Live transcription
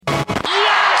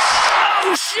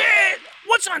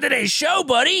What's on today's show,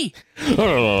 buddy?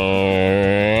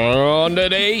 On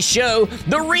today's show,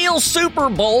 the real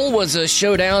Super Bowl was a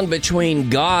showdown between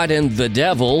God and the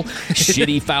devil.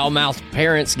 Shitty, foul-mouthed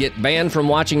parents get banned from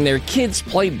watching their kids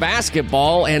play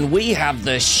basketball, and we have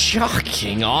the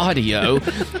shocking audio.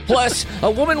 Plus,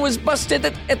 a woman was busted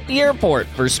at the airport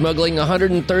for smuggling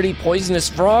 130 poisonous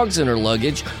frogs in her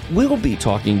luggage. We'll be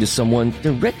talking to someone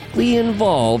directly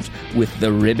involved with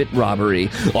the Ribbit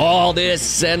robbery. All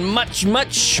this and much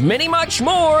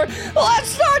more. Let's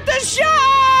start the show!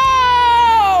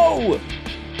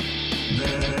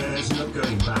 There's no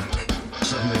going back.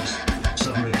 Submit. It's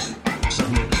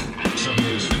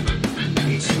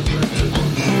the Brett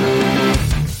DeMott Show.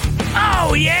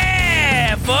 Oh,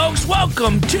 yeah, folks.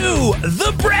 Welcome to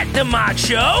the Brett DeMott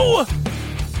Show.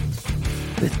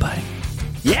 With Buddy.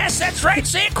 Yes, that's right.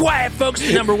 Say it quiet, folks.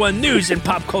 The number one news and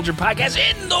pop culture podcast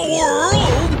in the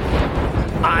world.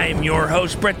 I'm your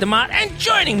host, Brett DeMott, and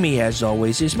joining me, as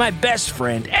always, is my best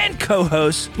friend and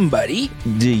co-host, Buddy.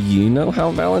 Do you know how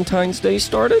Valentine's Day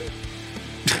started?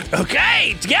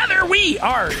 Okay, together we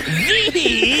are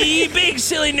the Big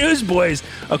Silly Newsboys,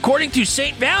 according to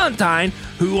St. Valentine,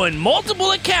 who on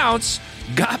multiple accounts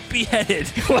got beheaded.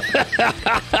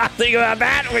 Think about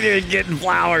that when you're getting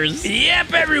flowers.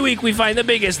 Yep, every week we find the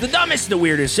biggest, the dumbest, the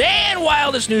weirdest, and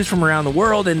wildest news from around the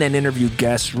world, and then interview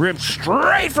guests ripped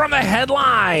straight from the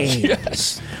headline.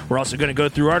 Yes. We're also going to go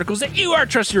through articles that you, our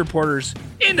trusted reporters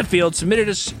in the field, submitted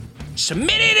it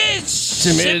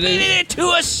to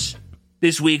us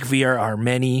this week via our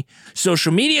many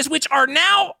social medias, which are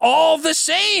now all the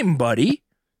same, buddy.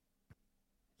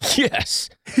 Yes.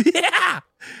 Yeah.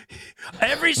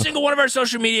 Every single one of our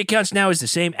social media accounts now is the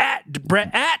same, at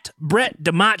Brett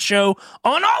DeMott Show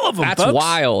on all of them. That's folks.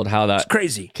 wild how that It's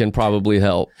crazy. can probably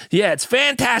help. Yeah, it's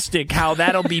fantastic how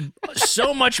that'll be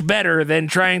so much better than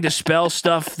trying to spell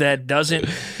stuff that doesn't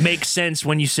make sense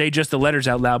when you say just the letters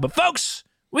out loud. But folks,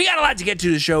 we got a lot to get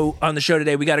to on the show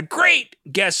today. We got a great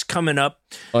guest coming up.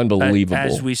 Unbelievable.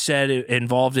 As we said,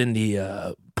 involved in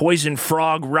the poison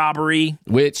frog robbery.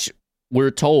 Which we're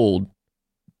told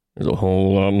there's a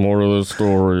whole lot more to the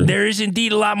story. There is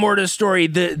indeed a lot more to the story.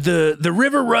 The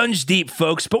river runs deep,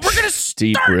 folks, but we're going to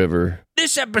Deep start river.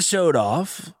 this episode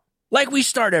off like we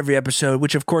start every episode,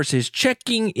 which of course is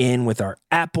checking in with our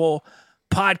Apple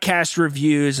podcast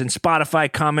reviews and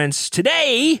Spotify comments.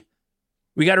 Today,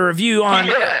 we got a review on...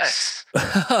 Yes.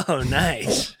 Oh,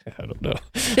 nice. I don't know.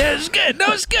 Yeah, it was good. No,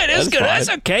 it's good. It was That's good. fine. That's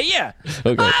okay, yeah.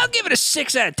 Okay. I'll give it a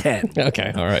 6 out of 10.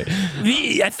 Okay, all right.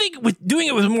 I think with doing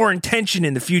it with more intention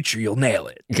in the future, you'll nail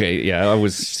it. Okay, yeah, I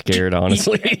was scared,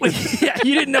 honestly. Yeah,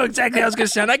 you didn't know exactly how I was going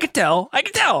to sound. I could tell.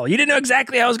 You didn't know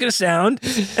exactly how I was going to sound,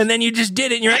 and then you just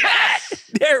did it, and you're like,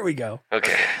 there we go.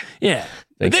 Okay. Yeah.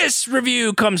 Thanks. This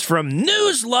review comes from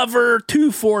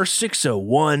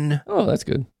Newslover24601. Oh, that's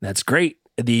good. That's great.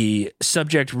 The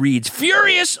subject reads,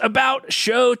 furious about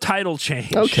show title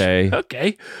change.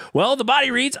 Okay. Well, the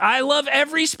body reads, I love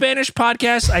every Spanish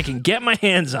podcast I can get my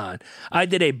hands on. I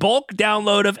did a bulk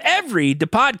download of every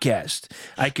podcast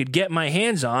I could get my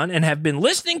hands on and have been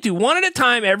listening to one at a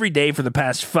time every day for the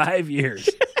past 5 years.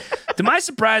 To my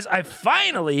surprise, I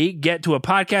finally get to a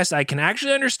podcast I can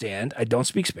actually understand. I don't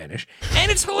speak Spanish, and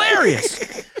it's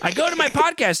hilarious. I go to my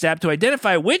podcast app to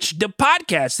identify which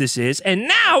podcast this is, and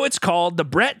now it's called The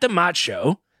Brett DeMott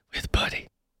Show With Buddy.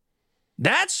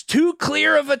 That's too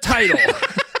clear of a title.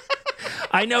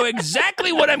 I know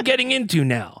exactly what I'm getting into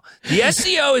now. The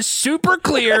SEO is super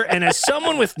clear, and as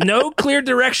someone with no clear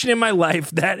direction in my life,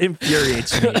 that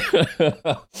infuriates me.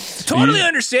 Totally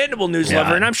understandable,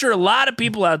 Newslover, Yeah. and I'm sure a lot of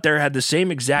people out there had the same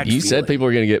exact You feeling. said people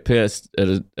were going to get pissed at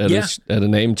a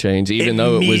name change, even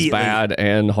though it was Immediately. bad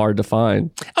and hard to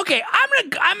find. Okay, I'm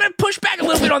gonna push back a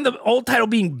little bit on the old title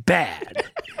being bad.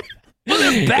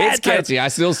 Wasn't a bad It's catchy. I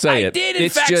still say I it. did, in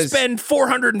It's fact, just, spend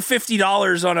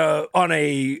 $450 on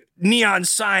a neon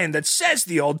sign that says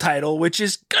the old title, which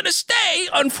is gonna stay,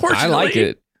 unfortunately. I like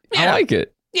it. Yeah. I like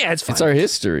it. Yeah, it's fine. It's our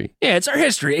history. Yeah, it's our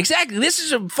history. Exactly. This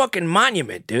is a fucking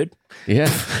monument, dude.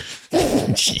 Yeah.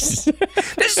 Jesus.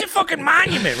 This is a fucking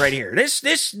monument right here. This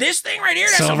thing right here,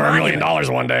 that's a Silver $1 monument.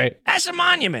 million one day. That's a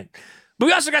monument. But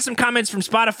we also got some comments from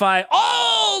Spotify,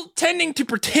 all tending to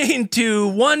pertain to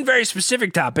one very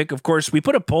specific topic. Of course, we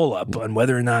put a poll up on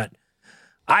whether or not,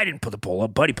 I didn't put the poll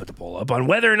up, Buddy put the poll up, on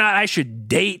whether or not I should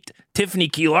date Tiffany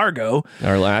Key Largo.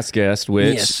 Our last guest,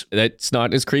 which Yes. that's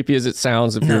not as creepy as it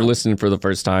sounds if you're listening for the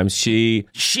first time. She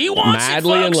wants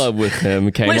madly it, in folks. love with him,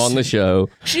 came Listen. on the show.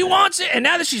 She wants it, and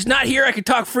now that she's not here, I can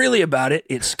talk freely about it.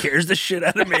 It scares the shit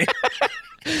out of me.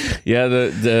 Yeah,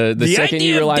 the second idea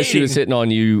you of realized she was dating- hitting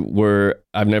on you were,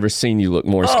 I've never seen you look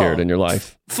more scared in your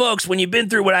life. Folks, when you've been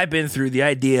through what I've been through, the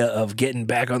idea of getting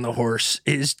back on the horse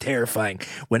is terrifying.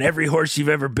 When every horse you've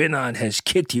ever been on has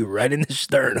kicked you right in the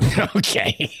sternum.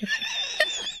 Okay.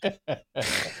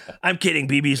 I'm kidding.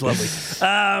 BB's lovely.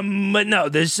 But no,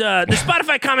 there's the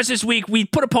Spotify comments this week. We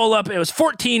put a poll up. It was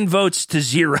 14 votes to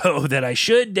 0 that I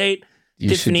should date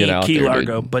Tiffany Key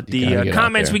Largo. But the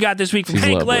comments we got this week from She's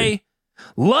Hank lovely. Lay.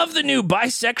 Love the new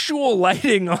bisexual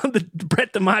lighting on the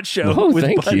Brett the Mott show Oh, with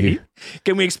thank Buddy. you.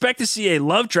 Can we expect to see a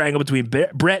love triangle between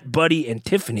Brett, Buddy, and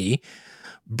Tiffany?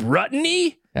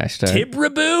 Bruttany? Hashtag.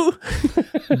 Tibraboo?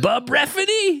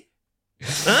 Bubreffany?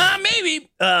 Maybe.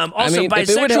 Also, mean, if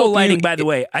it would help bisexual lighting. you- By the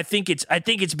way, I think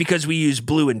it's because we use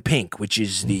blue and pink, which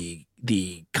is the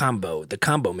combo. The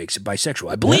combo makes it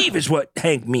bisexual. I believe is what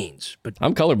Hank means. But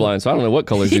I'm colorblind, so I don't know what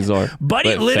colors these are. Buddy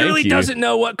But literally thank you. doesn't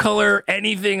know what color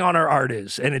anything on our art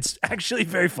is, and it's actually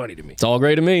very funny to me. It's all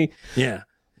great to me. Yeah.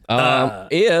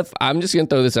 If I'm just gonna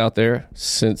throw this out there,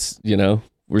 since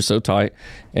we're so tight,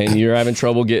 and you're having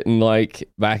trouble getting like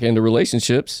back into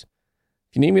relationships,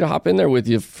 if you need me to hop in there with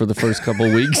you for the first couple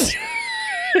of weeks,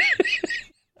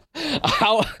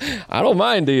 I don't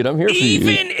mind, dude. I'm here for you.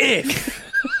 Even if.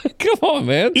 Come on,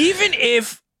 man. Even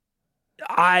if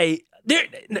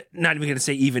not even going to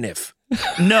say even if.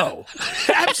 No.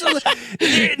 Absolutely.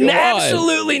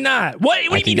 Absolutely not. What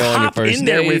do I you can mean go on your hop first in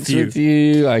there dates with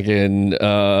you? I can help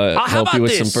about you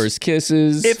with this? some first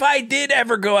kisses. If I did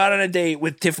ever go out on a date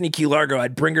with Tiffany Key Largo,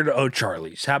 I'd bring her to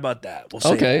O'Charlie's. How about that? We'll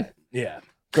say Okay. that. Yeah.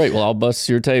 Great. Well, I'll bust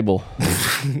your table.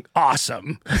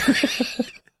 Awesome.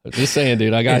 Just saying,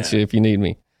 dude. I got you if you need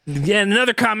me. Yeah,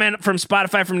 another comment from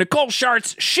Spotify from Nicole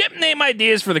Schartz. Ship name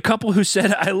ideas for the couple who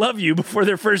said I love you before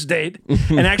their first date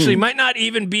and actually might not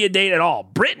even be a date at all.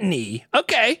 Brittany.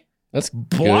 Okay. That's good.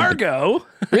 Blargo.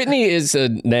 Brittany is a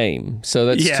name, so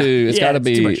that's Yeah. too. It's Yeah, got to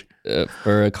it's too be much.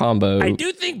 for a combo. I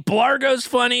do think Blargo's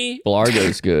funny.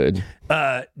 Blargo's good.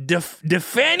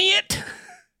 Defaniet,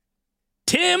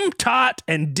 Tim, Tot,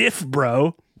 and Diff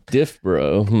Bro. Diff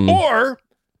bro. Or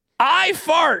I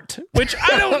fart, which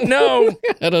I don't know.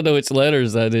 I don't know which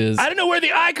letters that is. I don't know where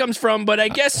the I comes from, but I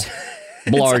guess.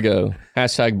 Blargo.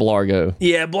 Hashtag Blargo.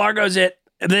 Yeah, Blargo's it.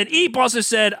 And then Eep also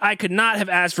said, I could not have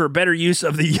asked for a better use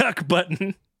of the yuck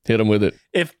button. Hit him with it.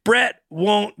 If Brett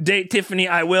won't date Tiffany,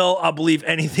 I will. I'll believe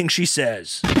anything she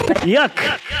says.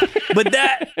 Yuck. But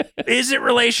that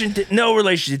isn't no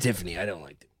relation to Tiffany. I don't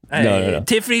like it. No.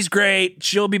 Tiffany's great.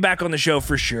 She'll be back on the show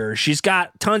for sure. She's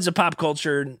got tons of pop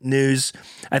culture news.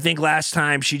 I think last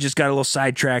time she just got a little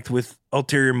sidetracked with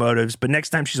ulterior motives, but next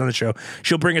time she's on the show,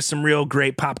 she'll bring us some real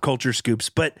great pop culture scoops.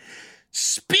 But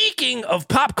speaking of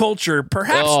pop culture,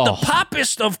 perhaps the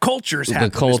poppest of cultures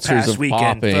happened The cultures this past of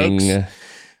weekend, popping. folks.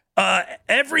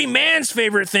 Every man's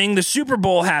favorite thing, the Super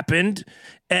Bowl happened.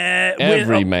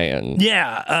 Every man.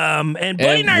 Yeah. And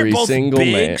Buddy and I are Every both single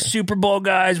big man. Super Bowl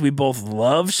guys. We both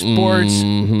love sports.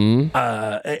 Mhm.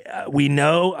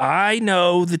 I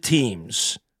know the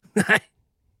teams.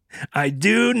 I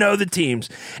do know the teams.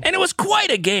 And it was quite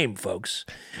a game, folks.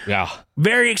 Yeah.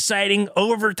 Very exciting.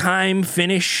 Overtime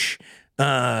finish.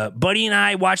 Buddy and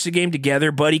I watched the game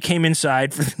together. Buddy came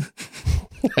inside for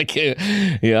I can't.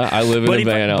 Yeah, I live in a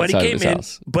van outside of his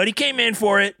house. Buddy came in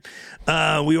for it.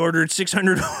 We ordered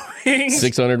 600 wings.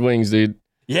 600 wings, dude.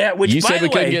 Yeah, which You by said the we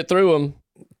couldn't way, get through them,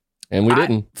 and we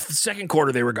didn't. Second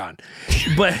quarter they were gone,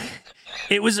 but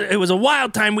it was a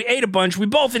wild time. We ate a bunch. We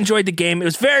both enjoyed the game. It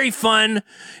was very fun.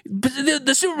 But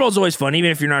the Super Bowl is always fun,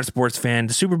 even if you're not a sports fan.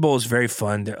 The Super Bowl is very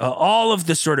fun. All of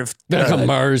the sort of The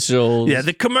commercials. yeah,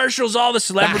 the commercials, all the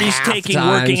celebrities The taking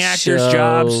halftime working actors' show.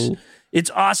 jobs. It's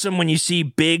awesome when you see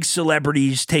big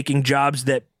celebrities taking jobs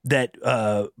that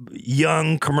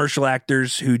young commercial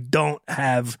actors who don't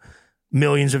have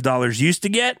millions of dollars used to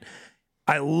get.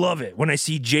 I love it when I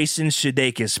see Jason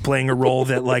Sudeikis playing a role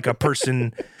that like a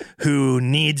person who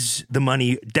needs the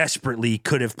money desperately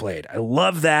could have played. I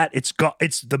love that. It's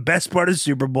the best part of the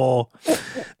Super Bowl.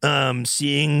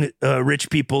 Seeing rich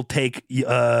people take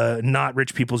not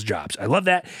rich people's jobs. I love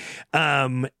that.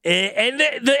 And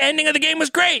the ending of the game was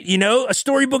great. You know, a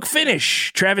storybook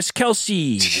finish. Travis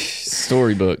Kelce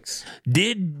Storybooks.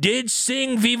 did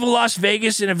sing Viva Las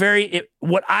Vegas in a very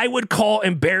what I would call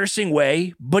embarrassing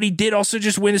way, but he did also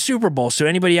just win the Super Bowl. So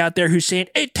anybody out there who's saying,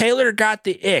 hey, Taylor got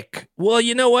the ick. Well,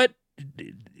 you know what?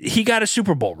 He got a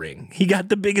Super Bowl ring. He got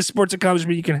the biggest sports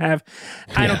accomplishment you can have.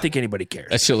 I don't think anybody cares.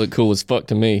 That shit look cool as fuck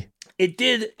to me. It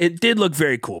did look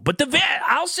very cool. But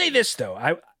I'll say this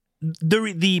though.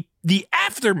 The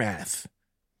aftermath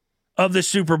of the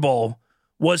Super Bowl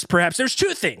was perhaps there's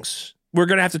two things we're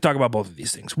going to have to talk about both of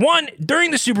these things. One,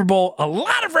 during the Super Bowl, a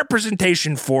lot of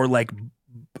representation for like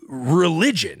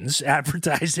religions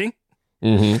advertising.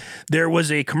 Mm-hmm. There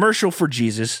was a commercial for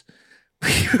Jesus,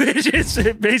 which is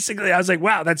basically, I was like,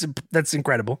 wow, that's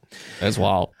incredible. That's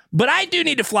wild. But I do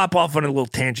need to flop off on a little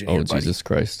tangent here, buddy. Jesus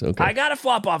Christ. Okay. I got to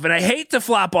flop off, and I hate to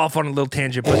flop off on a little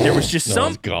tangent, but there was just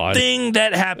something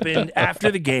that happened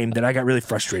after the game that I got really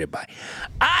frustrated by.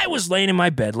 I was laying in my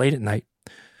bed late at night,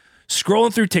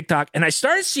 scrolling through TikTok, and I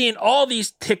started seeing all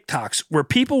these TikToks where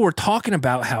people were talking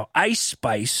about how Ice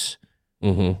Spice,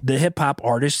 the hip hop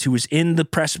artist who was in the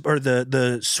press or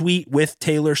the suite with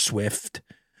Taylor Swift,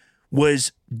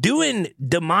 was doing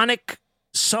demonic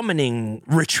summoning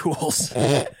rituals.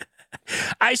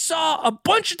 I saw a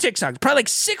bunch of TikToks, probably like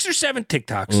 6 or 7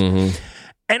 TikToks.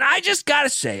 And I just got to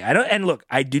say,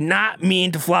 I do not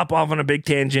mean to flop off on a big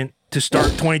tangent to start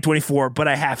 2024, but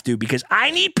I have to because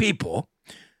I need people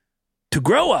to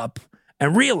grow up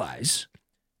and realize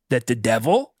that the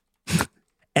devil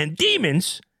and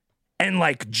demons and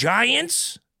like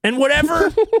giants and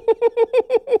whatever,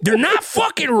 they're not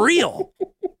fucking real.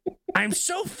 I'm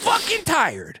so fucking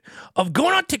tired of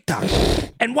going on TikTok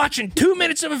and watching 2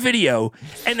 minutes of a video,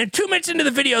 and then 2 minutes into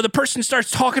the video, the person starts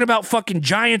talking about fucking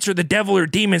giants or the devil or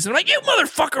demons. And I'm like, you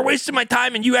motherfucker wasted my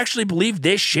time and you actually believe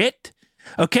this shit?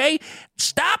 Okay?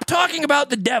 Stop talking about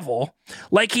the devil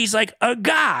like he's like a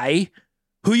guy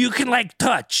who you can like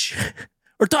touch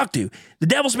or talk to. The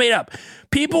devil's made up.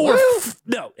 People were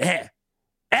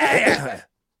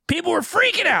people were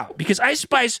freaking out because Ice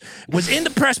Spice was in the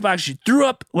press box. She threw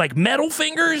up like metal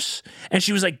fingers, and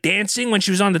she was like dancing when she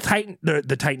was on the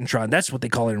Titantron. That's what they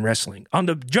call it in wrestling, on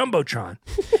the Jumbotron.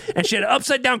 And she had an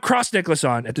upside down cross necklace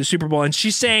on at the Super Bowl. And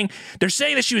they're saying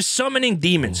that she was summoning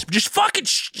demons. Just fucking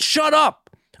shut up,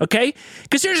 okay?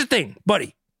 Because here's the thing,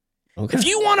 buddy. Okay. If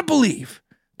you want to believe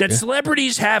that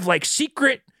celebrities have like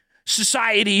secret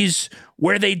societies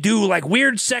where they do like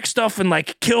weird sex stuff and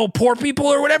like kill poor people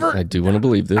or whatever, I do want to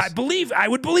believe this. I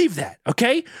would believe that,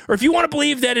 okay? Or if you want to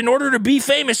believe that in order to be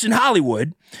famous in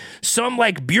Hollywood, some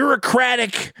like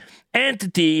bureaucratic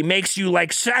entity makes you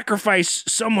like sacrifice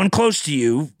someone close to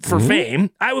you for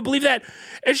fame, I would believe that.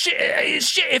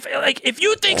 If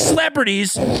you think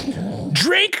celebrities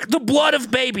drink the blood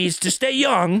of babies to stay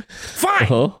young,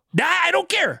 fine. I don't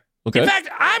care. Okay. In fact,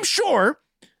 I'm sure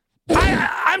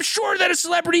that a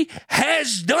celebrity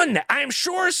has done that. I'm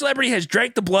sure a celebrity has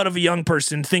drank the blood of a young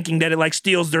person thinking that it like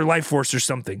steals their life force or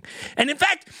something. And in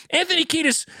fact, Anthony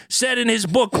Kiedis said in his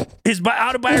book, his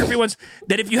autobiography once,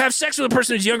 that if you have sex with a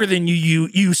person who's younger than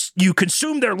you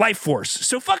consume their life force.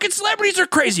 So fucking celebrities are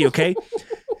crazy, okay?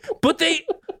 But they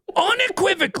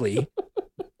unequivocally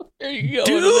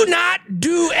do not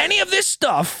do any of this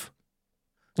stuff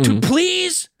to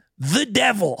please the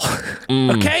devil.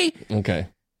 Okay? Okay.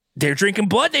 They're drinking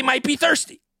blood. They might be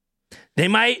thirsty. They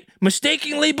might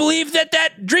mistakenly believe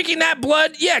that drinking that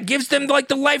blood, gives them like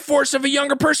the life force of a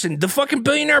younger person. The fucking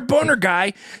billionaire boner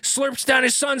guy slurps down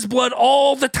his son's blood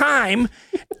all the time,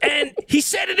 and he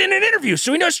said it in an interview,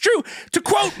 so he knows it's true. To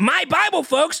quote my Bible,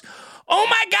 folks, oh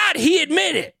my God, he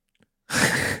admitted it.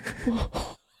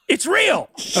 It's real,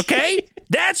 okay?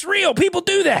 That's real. People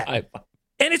do that.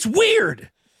 And it's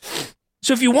weird.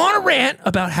 So if you want to rant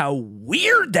about how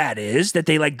weird that is, that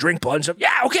they like drink blood and stuff,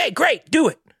 okay, great, do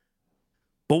it.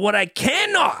 But what I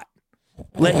cannot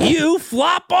let you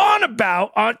flop on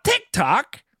about on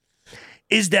TikTok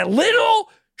is that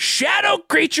little shadow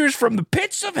creatures from the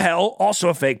pits of hell, also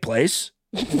a fake place,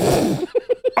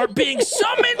 are being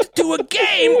summoned to a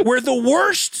game where the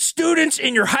worst students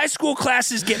in your high school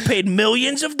classes get paid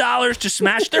millions of dollars to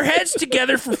smash their heads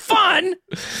together for fun.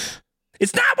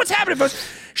 It's not what's happening, folks.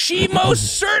 She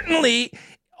most certainly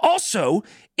also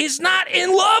is not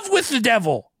in love with the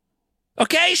devil.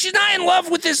 Okay? She's not in love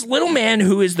with this little man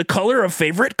who is the color of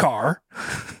favorite car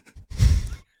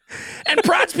and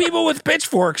prods people with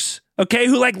pitchforks, okay,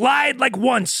 who like lied like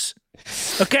once.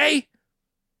 Okay?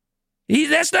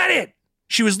 That's not it.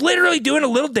 She was literally doing a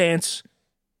little dance,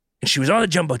 and she was on the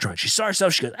Jumbotron. She saw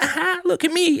herself. She goes, look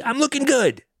at me. I'm looking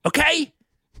good. Okay?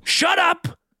 Shut up.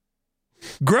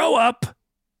 Grow up.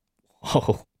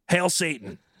 Oh. Hail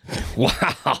Satan.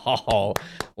 Wow.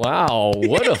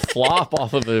 What a flop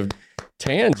off of a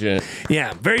tangent.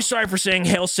 Yeah, very sorry for saying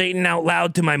Hail Satan out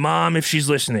loud to my mom if she's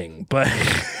listening, but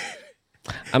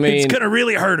I mean, it's going to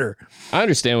really hurt her. I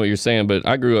understand what you're saying, but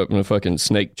I grew up in a fucking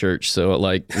snake church, so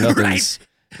like nothing's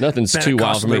too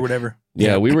wild for me. Or whatever.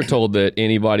 Yeah, we were told that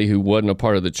anybody who wasn't a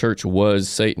part of the church was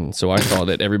Satan, so I thought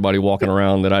that everybody walking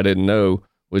around that I didn't know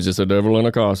was just a devil in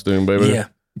a costume, baby. Yeah.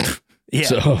 Yeah.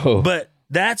 So, but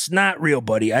That's not real,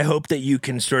 buddy. I hope that you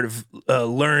can sort of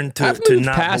learn to, I've to moved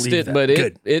not past believe it, that. but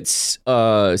Good. it's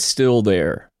still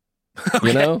there.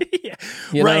 You know? Yeah.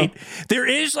 You right. know? There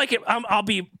is like, I'll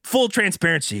be full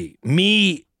transparency.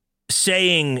 Me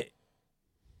saying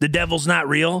the devil's not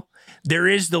real. There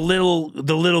is the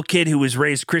little kid who was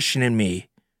raised Christian in me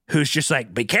who's just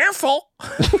like, be careful.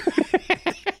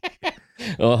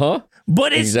 Uh-huh.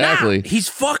 But it's Exactly. not. He's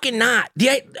fucking not.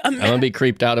 Yeah, I'm gonna be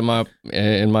creeped out in my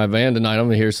van tonight. I'm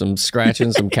gonna hear some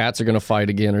scratching. Some cats are gonna fight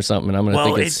again or something. I'm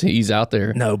gonna think he's out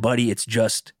there. No, buddy, it's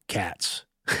just cats.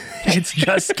 It's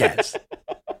just cats.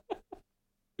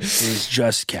 It's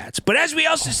just cats. But as we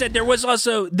also said, there was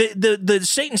also the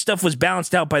Satan stuff was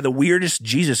balanced out by the weirdest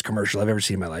Jesus commercial I've ever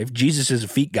seen in my life. Jesus is a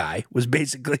feet guy was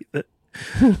basically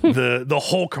the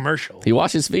whole commercial. He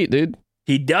washes feet, dude.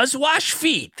 He does wash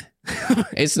feet.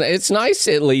 It's nice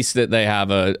at least that they have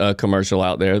a commercial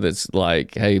out there that's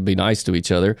like, hey, be nice to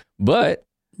each other. But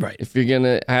Right. if you're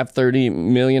gonna have $30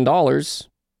 million,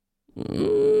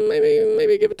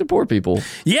 maybe give it to poor people.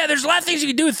 Yeah, there's a lot of things you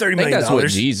can do with $30 I think million. that's what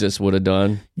Jesus would have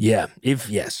done. Yeah,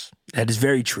 yes, that is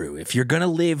very true. If you're gonna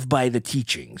live by the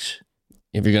teachings,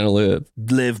 If you're gonna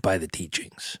live by the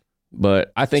teachings.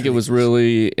 But I think it was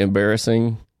really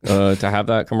embarrassing to have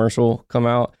that commercial come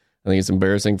out. I think it's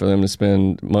embarrassing for them to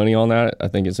spend money on that. I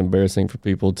think it's embarrassing for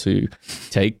people to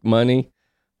take money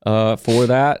for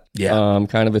that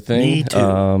kind of a thing. Me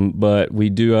too. But we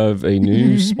do have a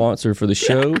new sponsor for the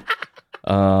show,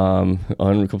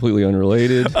 completely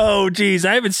unrelated. Oh, geez,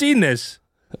 I haven't seen this.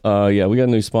 Yeah, we got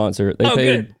a new sponsor. They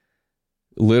Good.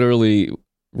 literally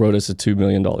wrote us a $2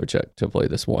 million check to play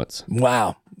this once.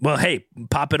 Wow. Well, hey,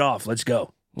 pop it off. Let's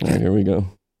go. All right, here we go.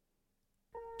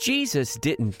 Jesus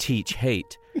didn't teach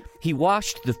hate. He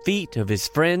washed the feet of his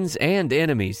friends and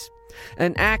enemies.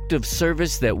 An act of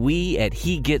service that we at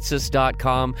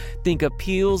HeGetsUs.com think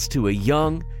appeals to a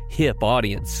young, hip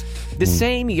audience. The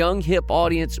same young, hip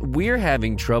audience we're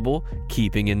having trouble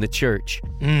keeping in the church.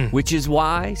 Which is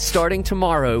why, starting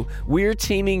tomorrow, we're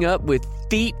teaming up with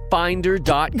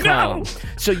FeetFinder.com.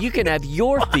 So you can have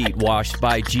your feet washed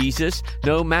by Jesus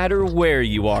no matter where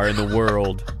you are in the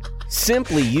world.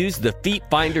 Simply use the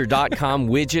FeetFinder.com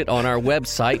widget on our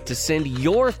website to send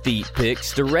your feet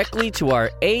pics directly to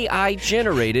our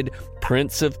AI-generated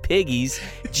Prince of Piggies,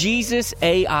 Jesus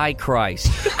AI Christ,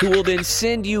 who will then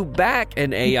send you back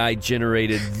an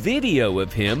AI-generated video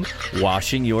of him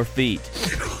washing your feet.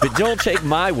 But don't take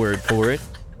my word for it.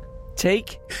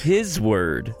 Take his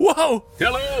word. Whoa.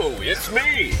 Hello, it's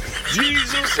me,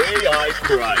 Jesus AI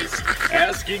Christ,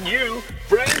 asking you,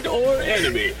 friend or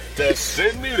enemy, to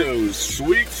send me those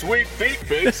sweet, sweet feet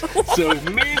pics so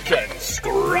me can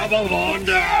scrub them on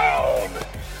down.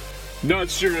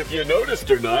 Not sure if you noticed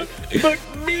or not, but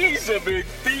me's a big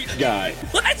feet guy.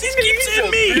 What? He keeps He's saying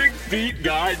a me. big feet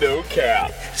guy, no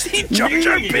cap. See, Jar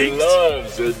Jar Me Binks.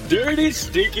 loves a dirty,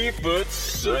 stinky foot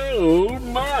so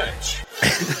much.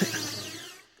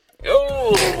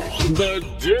 Oh, the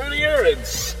dirtier and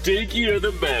stinkier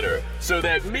the better, so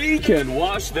that me can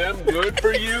wash them good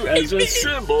for you as a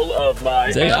symbol of my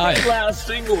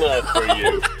everlasting love for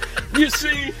you. You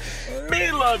see,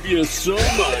 me love you so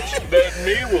much that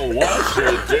me will wash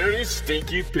your dirty,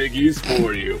 stinky piggies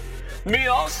for you. Me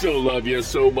also love you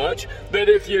so much that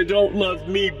if you don't love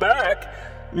me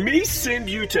back, me send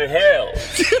you to hell.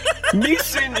 Me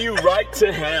send you right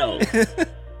to hell.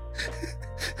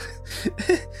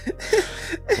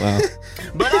 Wow.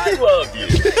 But I love you,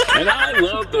 and I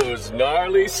love those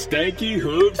gnarly, stanky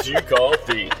hooves you call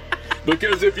feet.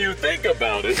 Because if you think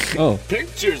about it,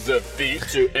 pictures of feet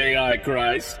to AI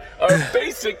Christ are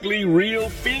basically real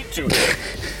feet to him.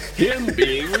 Him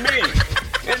being me,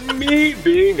 and me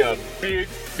being a big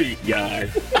feet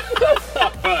guy.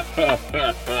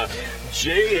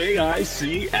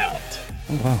 JAIC out.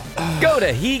 Go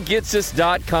to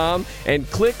HeGetsUs.com and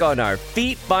click on our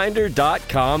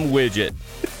FeetFinder.com widget.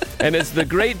 And as the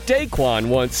great Daquan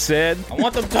once said, I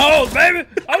want them told, baby.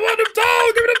 I want them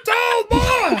told. Give me them told,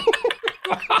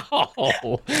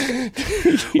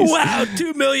 boy. Wow,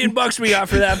 $2 million we got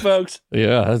for that, folks.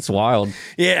 Yeah, that's wild.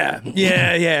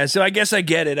 Yeah. So I guess I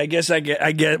get it. I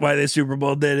get why the Super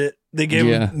Bowl did it. They gave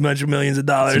him a bunch of millions of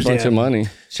dollars. It's a bunch of money.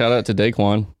 Shout out to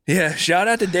Daquan. Yeah, shout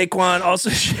out to Daquan. Also,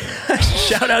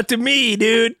 shout out to me,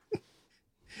 dude.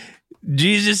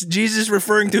 Jesus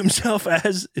referring to himself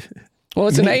as... Well,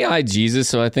 it's an AI Jesus,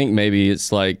 so I think maybe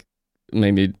it's not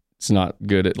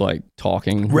good at like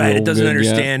talking. Right, it doesn't good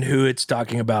understand who it's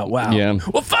talking about. Wow. Yeah.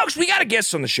 Well, folks, we got a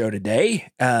guest on the show today,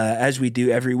 as we do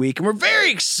every week, and we're very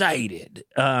excited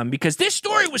because this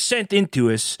story was sent in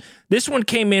to us. This one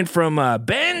came in from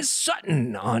Ben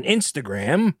Sutton on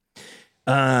Instagram,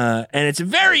 And it's a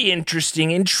very interesting,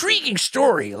 intriguing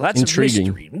story. Lots Intriguing.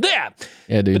 of mystery.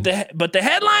 Yeah, dude. But the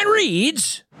headline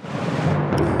reads,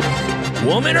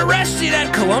 woman arrested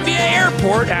at Columbia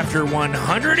Airport after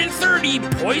 130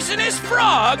 poisonous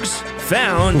frogs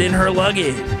found in her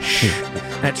luggage.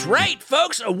 That's right,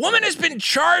 folks. A woman has been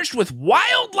charged with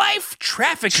wildlife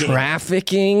trafficking.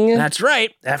 Trafficking? That's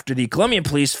right. After the Colombian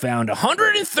police found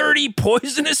 130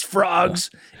 poisonous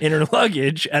frogs in her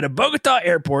luggage at a Bogota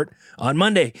airport on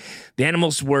Monday. The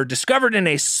animals were discovered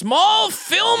in small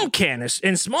film canisters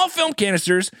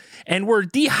and were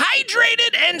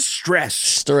dehydrated and stressed.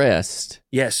 Stressed.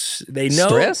 Yes, they know.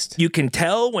 Stressed? You can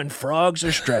tell when frogs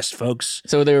are stressed, folks.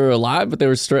 So they were alive, but they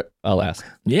were stressed. I'll ask.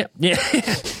 Yeah.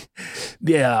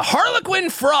 The harlequin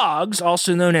frogs,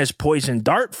 also known as poison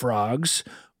dart frogs,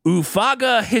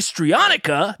 Ufaga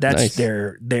histrionica, that's Nice.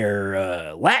 their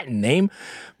Latin name,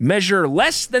 measure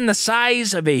less than the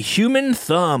size of a human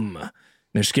thumb.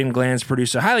 Their skin glands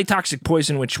produce a highly toxic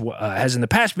poison, which has in the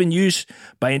past been used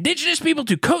by indigenous people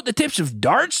to coat the tips of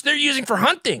darts they're using for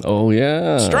hunting. Oh,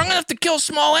 yeah. Strong enough to kill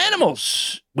small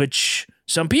animals, which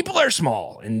some people are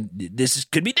small, and this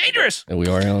could be dangerous. And we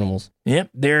are animals. Yep.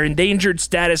 Their endangered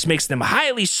status makes them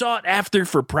highly sought after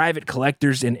for private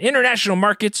collectors in international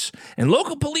markets, and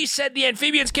local police said the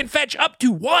amphibians can fetch up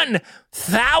to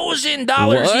 $1,000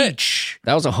 What? each.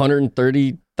 That was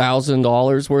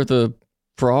 $130,000 worth of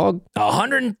frog?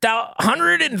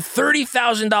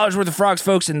 $130,000 worth of frogs,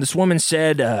 folks, and this woman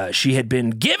said she had been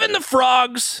given the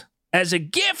frogs as a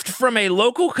gift from a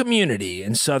local community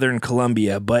in southern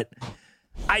Colombia, but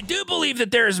I do believe that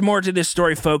there is more to this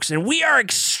story, folks, and we are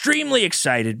extremely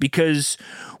excited because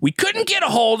we couldn't get a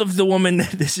hold of the woman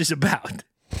that this is about.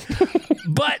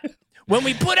 But when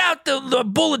we put out the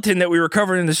bulletin that we were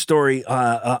covering in the story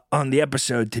on the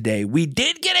episode today, we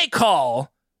did get a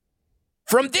call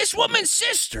from this woman's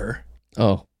sister,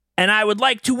 Oh. and I would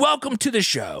like to welcome to the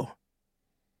show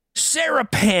Sarah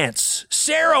Pants.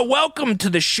 Sarah, welcome to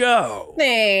the show.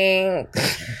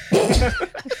 Thanks.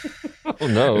 Oh,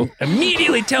 no.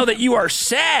 Immediately tell that you are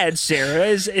sad, Sarah.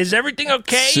 Is everything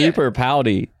okay? Super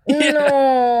pouty.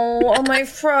 No, all my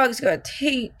frogs got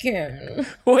taken.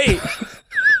 Wait.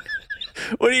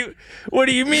 What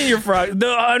do you mean your frog?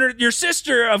 Your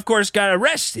sister, of course, got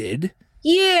arrested.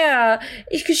 Yeah,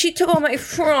 it's because she took all my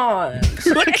frogs.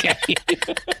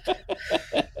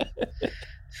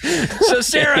 So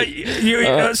Sarah,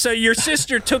 so your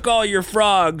sister took all your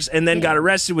frogs and then got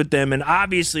arrested with them, and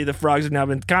obviously the frogs have now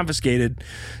been confiscated.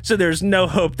 So there's no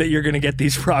hope that you're going to get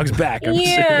these frogs back. I'm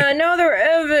Yeah, now they're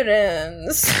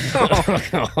evidence.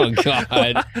 Oh,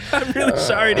 God. I'm really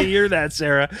sorry to hear that,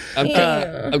 Sarah.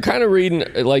 I'm kind of reading,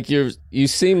 like, you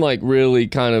seem like really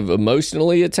kind of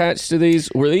emotionally attached to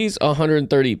these. Were these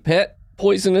 130 pet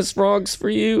poisonous frogs for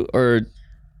you? Or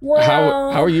Well,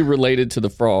 how are you related to the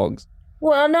frogs?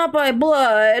 well, not by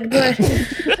blood, but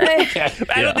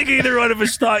I don't think either one of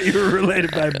us thought you were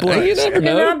related by blood. You never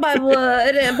know. not by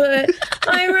blood, but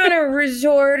I run a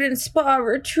resort and spa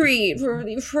retreat for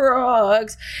the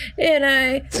frogs, and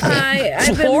I've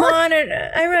been monitoring.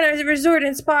 I run a resort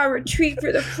and spa retreat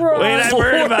for the frogs. Wait, I've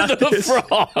heard about the this.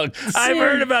 frogs. I've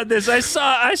heard about this. I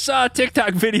saw a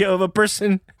TikTok video of a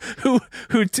person who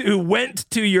went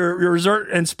to your resort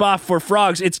and spa for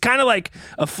frogs. It's kind of like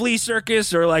a flea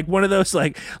circus or like one of those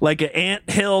like an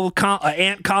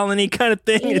ant colony kind of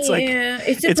thing. It's like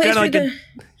it's it's kind of like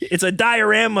it's a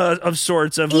diorama of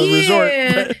sorts of a resort.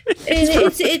 But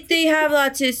and they have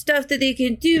lots of stuff that they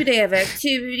can do. They have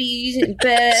activities and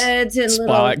beds and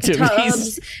little activities.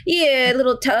 tubs. Yeah,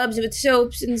 little tubs with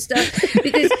soaps and stuff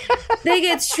because they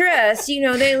get stressed. You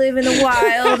know, they live in the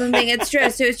wild and they get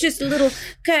stressed. So it's just a little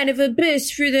kind of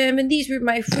abyss for them. And these were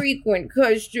my frequent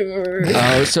customers.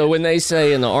 Oh, so when they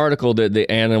say in the article that the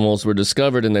animals were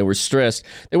discovered and they were stressed,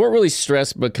 they weren't really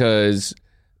stressed because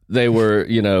they were,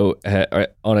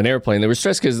 on an airplane. They were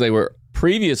stressed because they were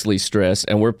previously stressed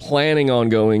and were planning on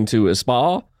going to a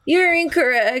spa. You're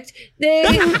incorrect.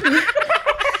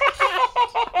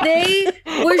 They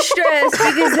were stressed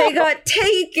because they got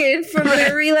taken from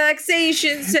their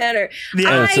relaxation center.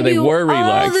 Yeah, I so they do were all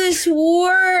relaxed. this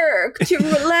work to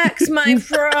relax my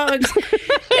frogs.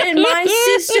 And my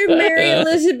sister, Mary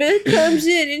Elizabeth, comes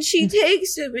in and she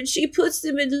takes them and she puts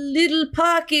them in little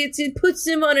pockets and puts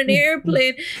them on an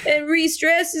airplane and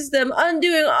re-stresses them,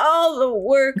 undoing all the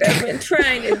work I've been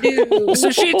trying to do. so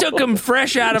she took them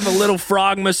fresh out of a little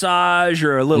frog massage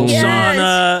or a little Yes.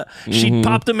 sauna. She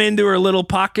popped them into her little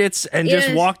pockets and just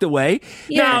Yes. walked away.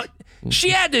 Yes. Now, she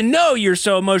had to know you're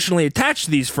so emotionally attached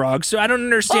to these frogs, so I don't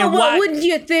understand Oh, why. what wouldn't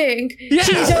you think? Yeah.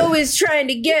 She's always trying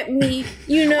to get me,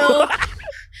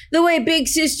 the way big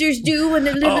sisters do when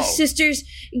the little sisters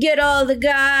get all the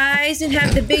guys and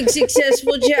have the big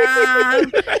successful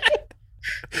job.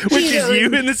 Which is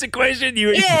you in this equation?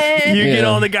 You get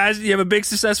all the guys, you have a big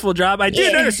successful job. I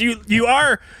do notice you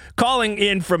are calling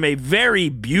in from a very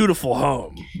beautiful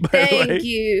home. Thank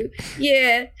you.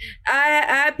 Yeah,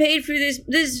 I paid for this.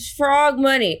 This is frog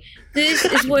money. This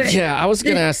is where. Yeah, I was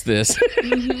going to ask this.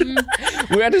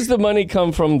 Where does the money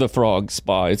come from the frog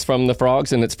spa? It's from the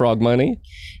frogs and it's frog money?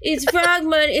 It's frog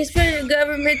money. It's from the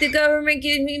government. The government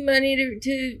gives me money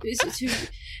to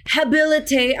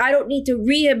habilitate. I don't need to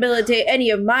rehabilitate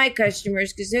any of my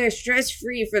customers because they're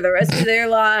stress-free for the rest of their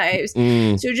lives.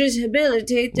 So just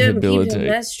habilitate them, keep them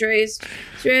less stressed.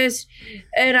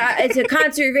 And it's a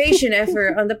conservation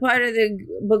effort on the part of the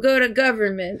Bogota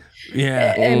government.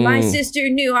 Yeah. And my sister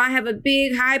knew I have a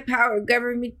big, high-powered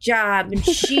government job, and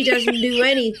she doesn't do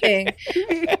anything.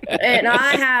 And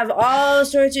I have all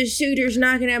sorts of suitors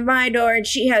knocking at my door, and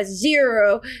she has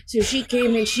zero. So she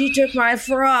came and she took my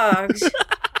frogs.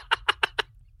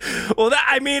 Well,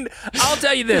 I'll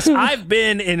tell you this. I've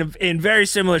been in very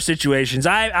similar situations.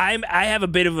 I have a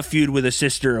bit of a feud with a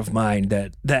sister of mine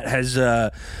that has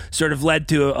sort of led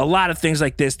to a lot of things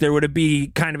like this. There would be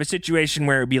kind of a situation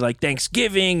where it would be like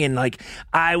Thanksgiving, and like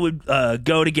I would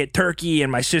go to get turkey,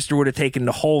 and my sister would have taken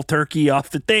the whole turkey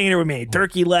off the thing. There would be any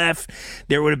turkey left.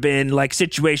 There would have been like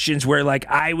situations where like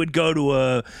I would go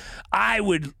to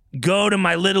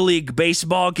my Little League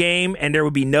baseball game and there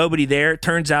would be nobody there. It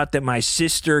turns out that my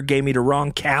sister gave me the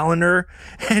wrong calendar.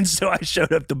 And so I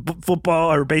showed up to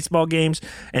football or baseball games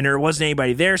and there wasn't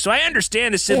anybody there. So I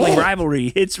understand the sibling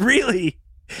rivalry. It's really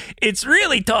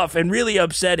tough and really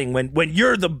upsetting when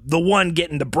you're the one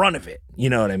getting the brunt of it. You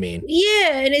know what I mean?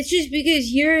 Yeah, and it's just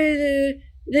because you're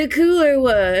the cooler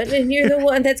one, and you're the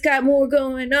one that's got more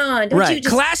going on. Right.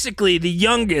 Classically, the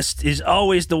youngest is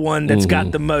always the one that's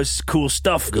got the most cool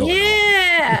stuff going on.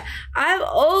 Yeah. I've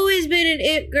always been an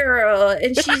it girl,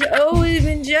 and she's always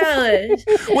been jealous.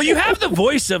 Well, you have the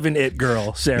voice of an it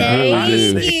girl, Sarah.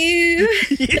 Thank you.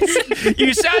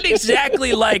 You sound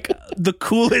exactly like the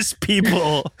coolest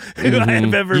people who I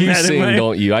have ever met. You sing,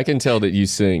 don't you? I can tell that you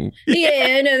sing.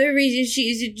 Yeah, another reason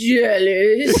she's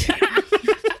jealous.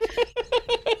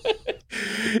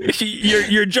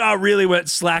 Your jaw really went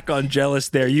slack on jealous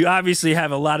there. You obviously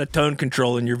have a lot of tone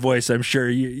control in your voice, I'm sure.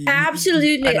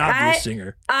 Absolutely. An obvious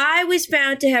singer. I was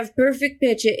found to have perfect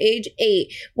pitch at age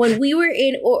 8 when we were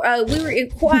in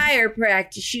choir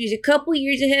practice. She was a couple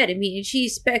years ahead of me, and she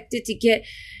expected to get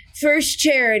first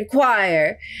chair in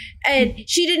choir. And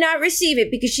she did not receive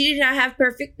it because she did not have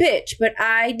perfect pitch, but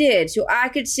I did. So I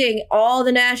could sing all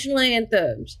the national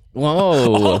anthems.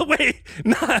 Whoa. All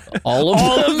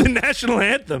of the national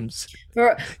anthems.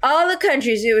 For all the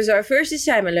countries. It was our first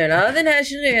assignment, learn all the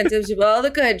national anthems of all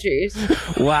the countries.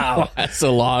 Wow. That's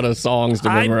a lot of songs to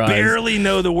memorize. I barely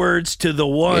know the words to the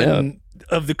one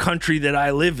of the country that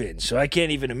I live in, so I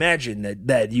can't even imagine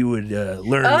that you would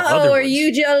learn other are ones.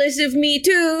 You jealous of me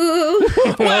too?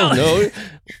 Well, no.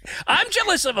 I'm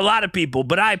jealous of a lot of people,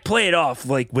 but I play it off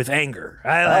like with anger.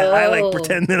 I like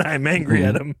pretend that I'm angry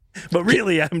at them, but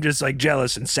really I'm just like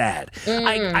jealous and sad.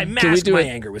 I mask my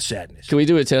anger with sadness. Can we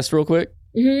do a test real quick?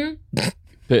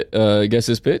 Mm-hmm. Guess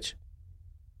his pitch?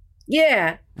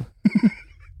 Yeah.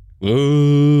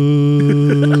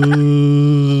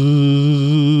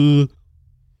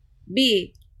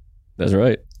 B. That's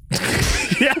right.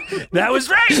 Yeah, that was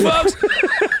right, folks.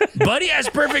 Buddy has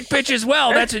perfect pitch as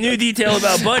well. That's a new detail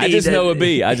about Buddy. I just know a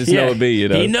B. know a B, you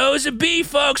know. He knows a B,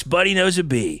 folks. Buddy knows a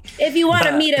B. If you want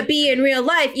to meet a B in real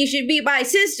life, you should meet my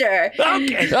sister.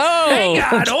 Okay. Hang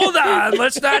on. Hold on.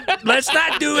 Let's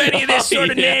not do any of this sort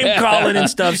of name calling and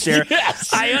stuff, Sarah. Yes.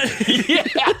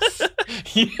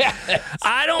 Yes.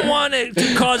 I don't want it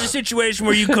to cause a situation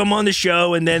where you come on the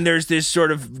show and then there's this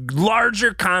sort of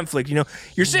larger conflict. You know,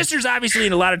 your sister's obviously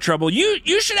in a lot of trouble. You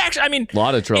should actually, a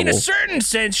lot of trouble. In a certain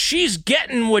sense, she's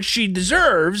getting what she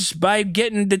deserves by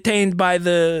getting detained by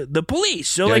the police.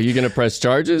 So, are you going to press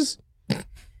charges?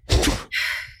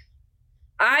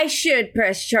 I should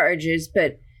press charges,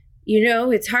 but,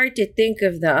 it's hard to think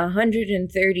of the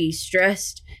 130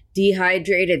 stressed,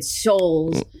 dehydrated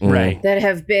souls that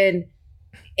have been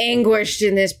anguished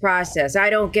in this process. I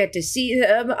don't get to see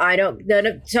them.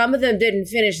 Some of them didn't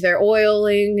finish their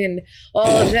oiling and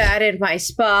all of that in my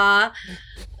spa.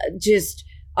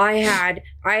 I had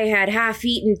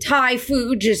half-eaten Thai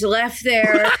food just left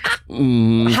there.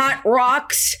 Hot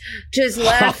rocks just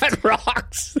left. Hot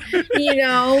rocks.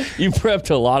 You prepped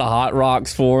a lot of hot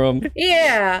rocks for them.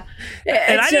 Yeah.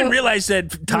 And I didn't realize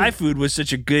that Thai food was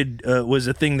such a good was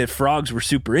a thing that frogs were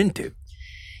super into.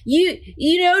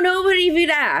 You know, nobody even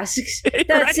asks.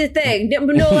 That's the thing.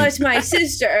 No less my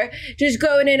sister just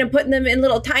going in and putting them in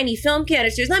little tiny film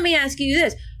canisters. Let me ask you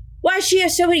this. Why does she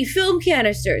have so many film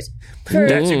canisters?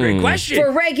 That's a great question.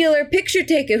 For regular picture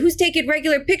taking. Who's taking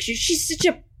regular pictures? She's such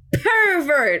a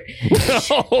pervert.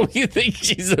 Oh, you think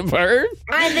she's a perv?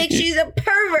 I think she's a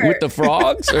pervert. With the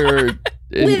frogs or with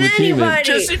anybody? humans?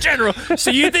 Just in general.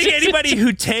 So you think anybody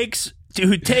who takes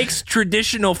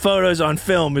traditional photos on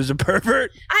film is a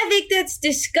pervert? I think that's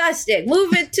disgusting.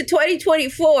 Move it to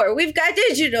 2024. We've got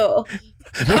digital.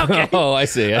 Okay. Oh, I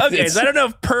see. Okay, so I don't know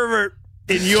if pervert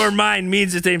in your mind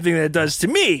means the same thing that it does to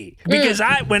me. Because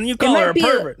when you call her a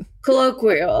pervert.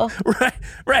 Colloquial.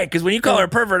 Right. Because when you call her a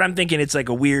pervert, I'm thinking it's like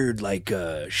a weird, like,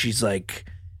 she's like,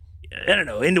 I don't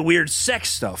know, into weird sex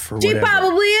stuff or whatever. She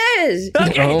probably is.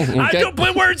 Okay. Oh, okay. Don't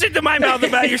put words into my mouth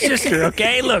about your sister,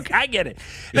 okay? Look, I get it.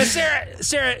 Now,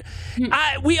 Sarah,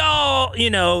 we all, you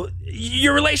know,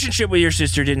 your relationship with your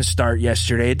sister didn't start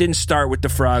yesterday. It didn't start with the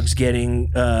frogs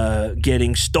getting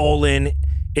stolen.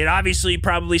 It obviously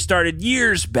probably started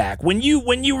years back. When you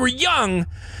were young,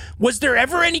 was there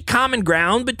ever any common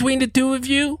ground between the two of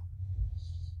you?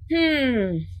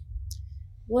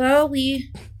 Well,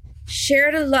 we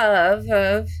shared a love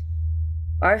of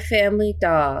our family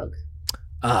dog.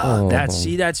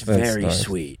 That's very nice.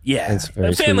 sweet. Yeah. That's very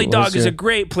a family sweet. dog is a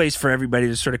great place for everybody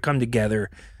to sort of come together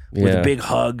with a big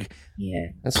hug. Yeah.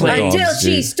 That's what Until dogs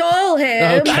she do. stole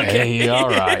him. Okay, all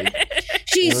right.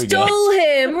 She stole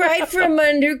him right from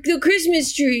under the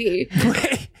Christmas tree.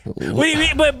 What do you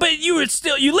mean? But you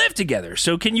live together,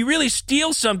 so can you really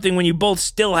steal something when you both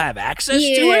still have access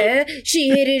to it? Yeah, she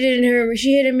hid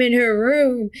him in her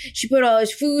room. She put all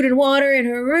his food and water in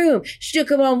her room. She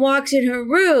took him on walks in her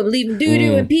room, leaving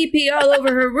doo-doo and pee-pee all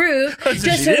over her roof.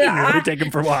 Take him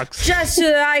for walks. Just so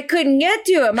that I couldn't get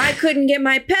to him. I couldn't get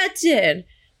my pets in.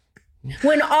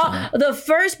 When the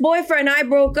first boyfriend I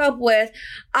broke up with,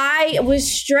 I was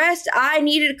stressed. I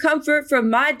needed comfort from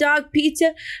my dog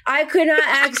Pizza. I could not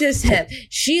access him.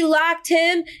 She locked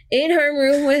him in her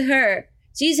room with her.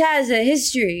 She has a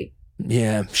history.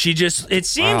 Yeah, it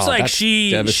seems like that's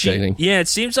she, devastating. it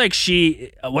seems like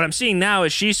what I'm seeing now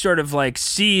is she sort of like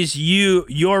sees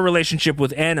your relationship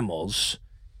with animals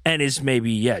and is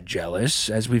maybe jealous,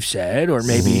 as we've said, or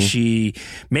maybe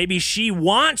she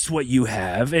wants what you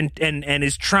have and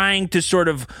is trying to sort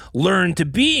of learn to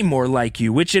be more like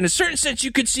you, which in a certain sense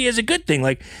you could see as a good thing.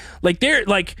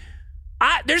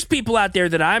 There's people out there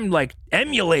that I'm like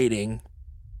emulating,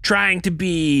 trying to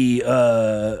be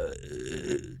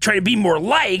more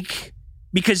like,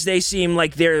 because they seem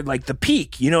like they're like the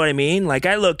peak. You know what I mean? Like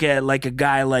I look at like a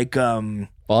guy like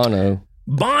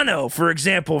Bono, for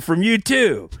example, from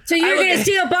U2. So you're going to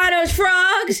steal Bono's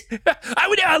frogs? I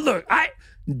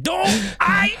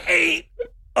ain't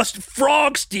a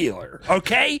frog stealer,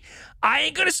 okay? I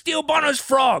ain't going to steal Bono's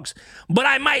frogs, but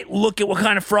I might look at what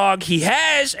kind of frog he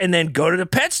has and then go to the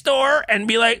pet store and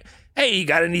be like, hey, you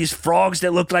got any of these frogs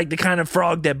that look like the kind of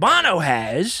frog that Bono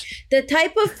has? The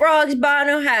type of frogs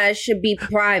Bono has should be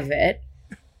private.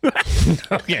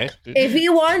 Okay. If he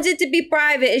wants it to be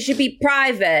private, it should be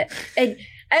private. And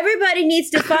everybody needs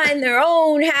to find their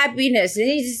own happiness. They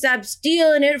need to stop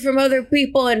stealing it from other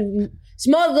people and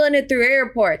smuggling it through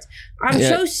airports. I'm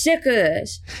so sick of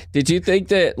this. Did you think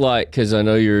that, like, because I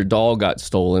know your dog got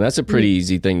stolen, that's a pretty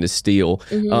easy thing to steal.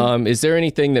 Mm-hmm. Is there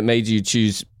anything that made you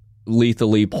choose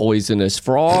lethally poisonous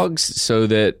frogs so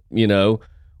that, you know,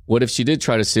 what if she did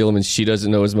try to steal them and she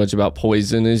doesn't know as much about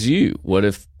poison as you? What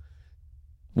if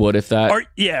that are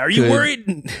you worried?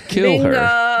 Kill Bingo.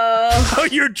 her. Oh,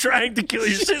 you're trying to kill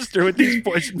your sister with these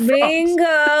poison frogs. Bingo.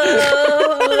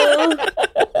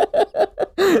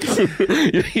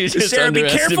 You just Sarah, be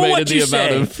careful what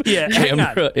underestimated you the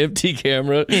amount say. of empty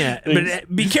camera. Yeah,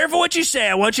 but be careful what you say.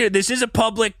 I want you. This is a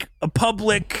public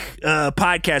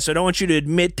podcast, so I don't want you to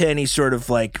admit to any sort of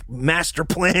like master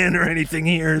plan or anything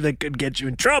here that could get you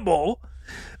in trouble.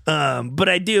 But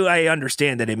I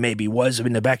understand that it maybe was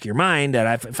in the back of your mind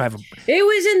that if I have It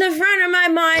was in the front of my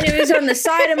mind. It was on the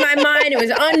side of my mind. It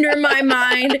was under my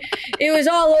mind. It was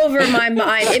all over my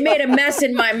mind. It made a mess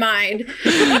in my mind.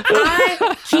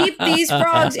 I keep these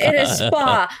frogs in a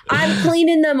spa. I'm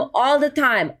cleaning them all the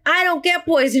time. I don't get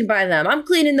poisoned by them. I'm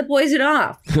cleaning the poison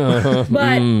off.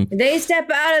 But they step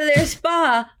out of their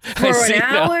spa for an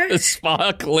hour. The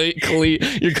spa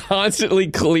you're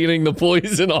constantly cleaning the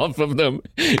poison off of them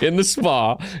in the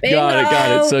spa. Bingo.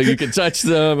 Got it. So you can touch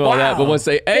them, all that. But once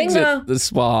they exit the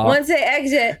spa, once they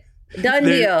exit, Done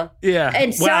deal. Yeah.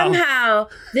 And somehow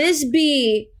this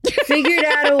bee figured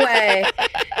out a way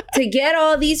to get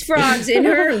all these frogs in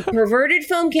her perverted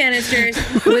foam canisters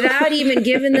without even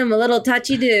giving them a little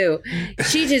touchy-do.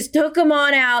 She just took them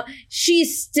on out.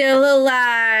 She's still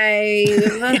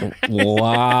alive.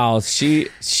 Wow.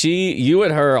 You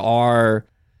and her are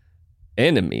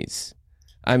enemies.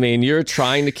 I mean, you're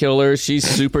trying to kill her. She's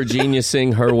super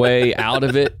geniusing her way out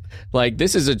of it. Like,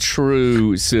 this is a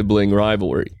true sibling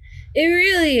rivalry. It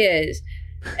really is.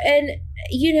 And,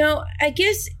 I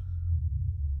guess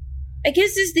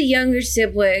as the younger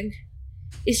sibling,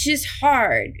 it's just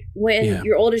hard when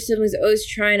your older sibling's always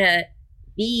trying to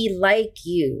be like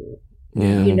you.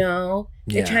 Yeah.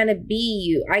 They're trying to be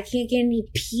you. I can't get any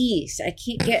peace. I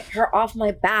can't get her off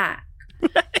my back.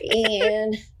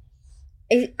 And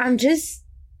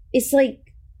it's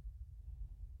like,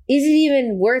 is it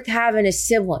even worth having a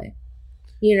sibling?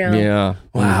 Yeah.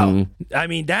 Wow. Mm-hmm. I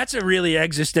mean, that's a really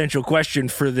existential question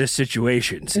for this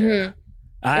situation, Sarah.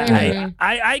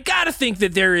 I gotta think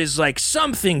that there is like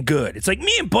something good. It's like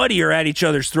me and Buddy are at each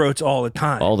other's throats all the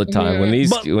time. All the time.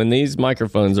 When these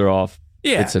microphones are off,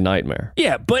 it's a nightmare.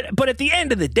 Yeah, but at the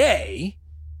end of the day,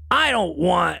 I don't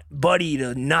want Buddy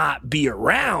to not be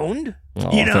around.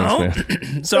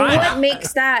 Thanks, So what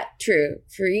makes that true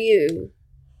for you?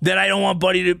 That I don't want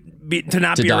Buddy to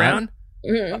not be around?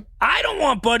 Mm-hmm. I don't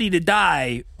want Buddy to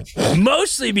die,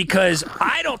 mostly because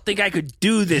I don't think I could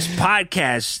do this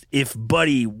podcast if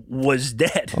Buddy was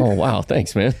dead. Oh, wow.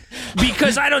 Thanks, man.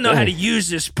 Because I don't know how to use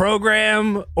this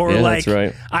program, or that's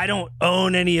right. I don't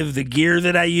own any of the gear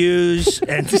that I use.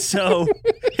 And so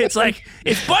it's like,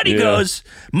 if Buddy goes,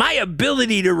 my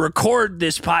ability to record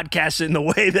this podcast in the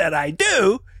way that I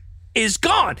do is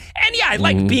gone. And I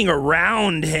like being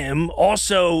around him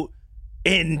also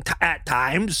at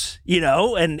times,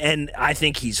 and I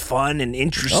think he's fun and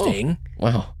interesting.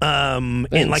 Oh, wow.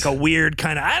 In like a weird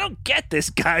kind of, I don't get this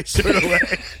guy sort of way.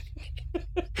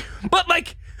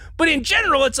 But in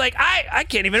general, it's like, I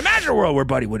can't even imagine a world where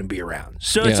Buddy wouldn't be around.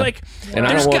 So it's like, and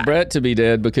I don't want Brett to be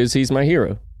dead because he's my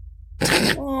hero.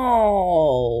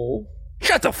 Oh.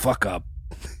 Shut the fuck up.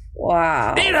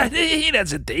 Wow. He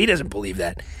doesn't believe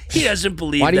that. He doesn't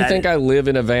believe that. Why do you think I live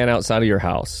in a van outside of your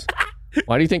house?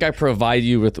 Why do you think I provide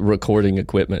you with recording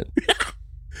equipment?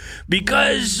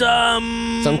 Because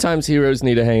sometimes heroes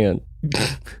need a hand.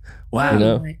 Wow.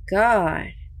 Oh my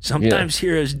God. Sometimes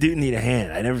heroes do need a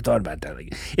hand. I never thought about that.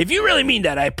 Like, if you really mean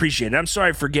that, I appreciate it. I'm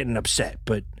sorry for getting upset,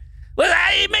 but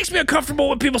it makes me uncomfortable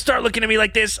when people start looking at me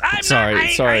like this. I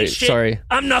ain't shit.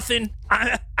 I'm nothing.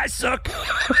 I suck.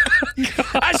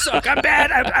 I suck. I'm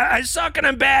bad. I suck and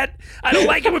I'm bad. I don't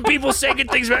like it when people say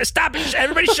good things about it. Stop it.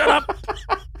 Everybody shut up.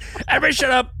 Everybody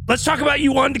shut up. Let's talk about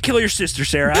you wanting to kill your sister,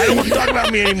 Sarah. I don't want to talk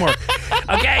about me anymore.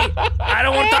 Okay? I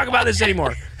don't want to talk about this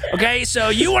anymore. Okay? So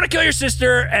you want to kill your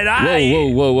sister and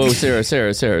Whoa.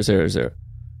 Sarah.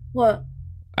 What?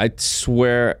 I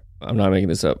swear, I'm not making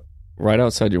this up. Right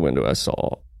outside your window, I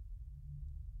saw.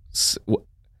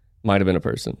 Might have been a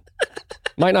person.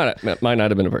 Might not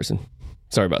have been a person.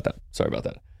 Sorry about that.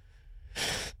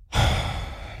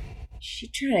 Is she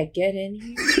trying to get in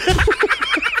here?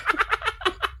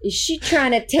 Is she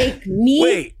trying to take me?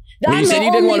 Wait. I'm the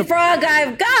only frog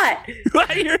I've got.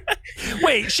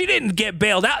 Wait, she didn't get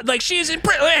bailed out. Like, she is in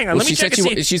prison. Hang on, let me check.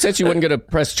 She said she wasn't going to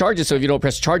press charges, so if you don't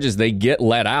press charges, they get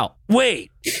let out.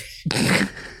 Wait. And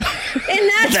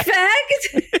that's fact?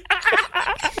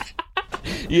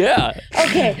 Yeah.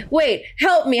 Okay, wait.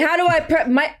 Help me. How do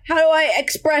I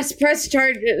express press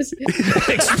charges?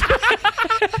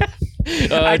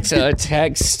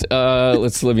 Text.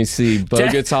 Let me see.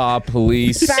 Bogota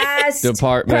Police Fast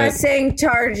Department. Pressing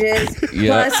charges.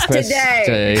 Plus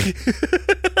today.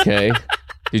 Okay.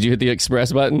 Did you hit the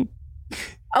express button?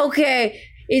 Okay.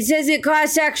 It says it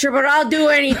costs extra, but I'll do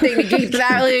anything to keep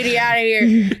that lady out of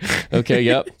here. Okay.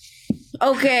 Yep.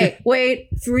 Okay. Wait.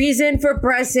 Reason for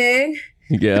pressing.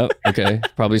 Yeah. Okay.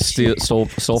 Probably stole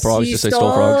frogs. She Just say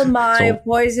stole frogs. my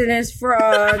poisonous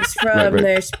frogs from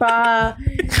their spa.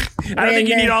 I don't think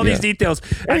you need all these details.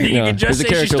 I think you can just say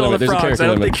she stole the frogs. I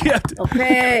don't think you have to.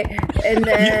 Okay. And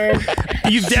then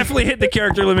you've definitely hit the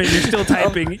character limit. You're still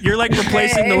typing. You're like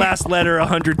replacing the last letter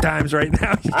 100 times right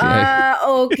now.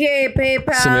 Okay.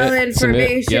 PayPal information.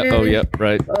 Submit. Yep. Oh, yep.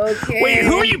 Right. Okay. Wait,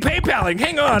 who are you PayPaling?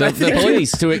 Hang on. The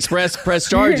police to press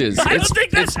charges. I don't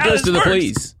think that's how this goes to the works.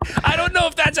 Police. I don't know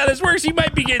if that's how this works. You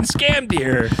might be getting scammed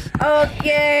here.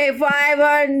 Okay,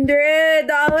 $500.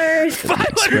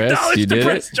 $500 you to did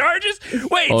press it? charges?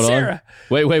 Wait, Hold Sarah.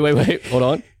 On. Wait. Hold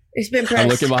on. It's been pressed. I'm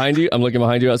looking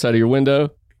behind you outside of your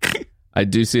window. I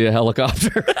do see a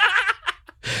helicopter.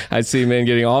 I see men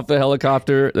getting off the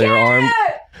helicopter. They are armed.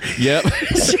 Yep.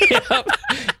 Yep.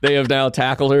 They have now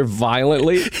tackled her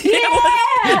violently.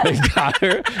 Yeah! They've got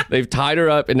her. They've tied her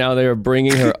up, and now they are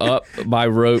bringing her up by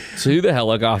rope to the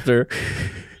helicopter.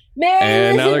 Mary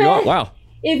And now they're Elizabeth, going, wow.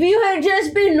 if you had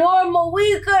just been normal,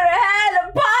 we could have had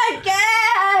a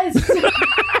podcast.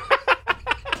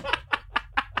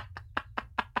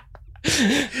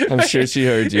 I'm sure she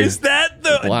heard you. Is that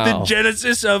the Wow.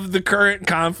 genesis of the current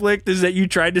conflict? Is that you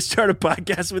tried to start a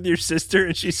podcast with your sister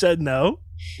and she said no?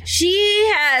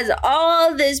 She has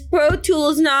all this Pro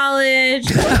Tools knowledge.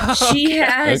 She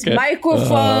has Okay.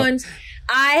 microphones.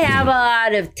 I have a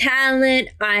lot of talent.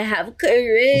 I have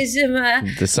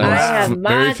charisma. This I sounds have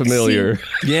very moxie. familiar.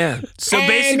 Yeah. So And-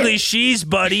 basically, she's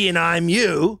Buddy and I'm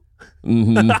you.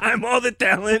 Mhm. I'm all the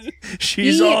talent.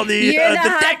 She's all the You're the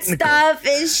hot technical. stuff,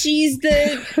 and she's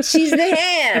the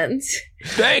hands.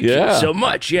 Thank Yeah. you so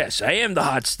much. Yes, I am the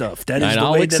hot stuff. That is And the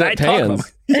I'll way that I accept talk.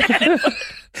 hands.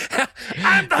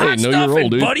 I'm the Hey, hot know your stuff, role,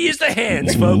 and dude. Buddy is the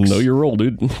hands, folks. Know your role,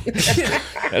 dude.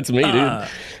 That's me, dude.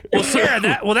 Well, Sarah,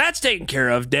 that's taken care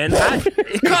of. Then I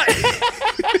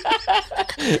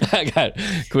got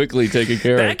quickly taken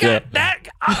care of.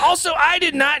 Also, I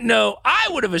did not know. I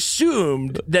would have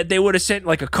assumed that they would have sent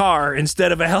like a car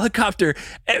instead of a helicopter.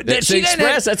 It's the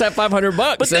Express. That's at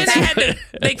 $500. But then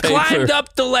they paid climbed for-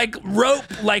 up the like rope,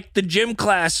 like the gym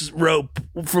class rope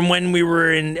from when we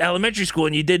were in elementary school,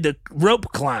 and you did the rope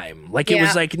climb. Like it Yeah.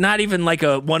 was like not even like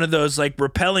one of those like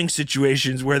rappelling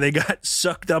situations where they got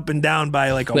sucked up and down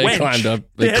by like a They winch. climbed up.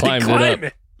 They had to climbed it climb up.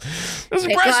 It was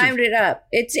They impressive. climbed it up.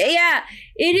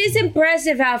 It is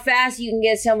impressive how fast you can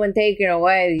get someone taken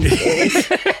away these days.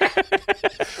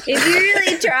 If you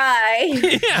really try.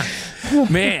 Yeah.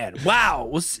 Man, wow.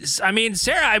 Well, I mean,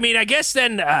 Sarah, I guess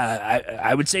then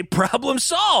I would say problem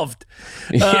solved.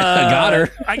 Yeah, I got her.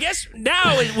 I guess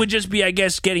now it would just be,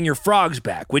 getting your frogs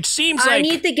back, which seems I like...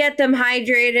 need to get them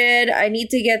hydrated. I need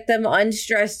to get them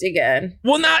unstressed again.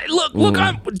 Well, now, look,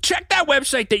 check that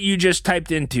website that you just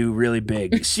typed into really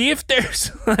big. See if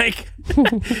there's,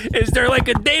 is there,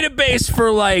 a database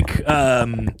for,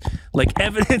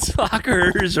 evidence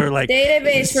lockers or,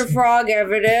 Database for frog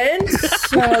evidence.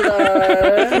 Hold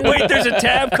on. Wait, there's a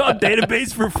tab called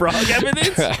Database for Frog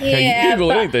Evidence? Yeah, Google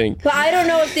but- anything. But I don't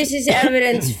know if this is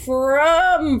evidence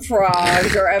from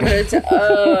frogs or evidence of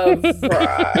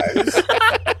frogs.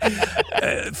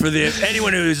 For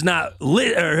anyone who's not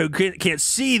lit or who can't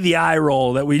see the eye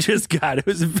roll that we just got, it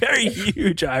was a very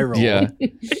huge eye roll. Yeah.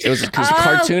 It was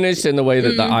cartoonish in the way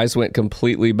that the eyes went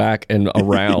completely back and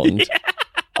around.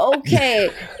 Okay,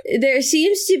 there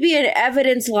seems to be an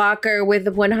evidence locker with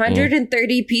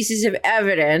 130 pieces of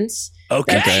evidence.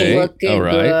 Okay. That's looking all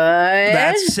right. good.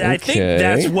 I think Okay.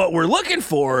 that's what we're looking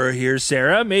for here,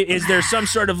 Sarah. Is there some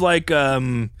sort of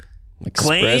claim?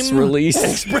 Express release.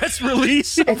 Express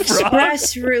release of frogs?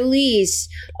 Express release.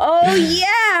 Oh,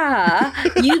 yeah.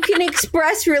 You can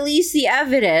express release the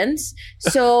evidence.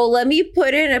 So let me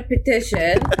put in a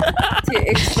petition to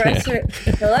express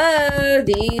hello,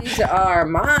 these are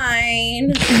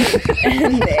mine.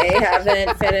 And they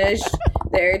haven't finished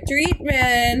their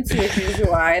treatments, which is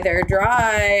why they're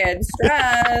dry and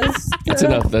stressed. That's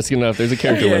enough. That's enough. There's a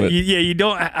character limit. You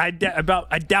don't. I doubt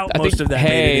I most think, of that.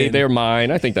 hey, made it they're mine.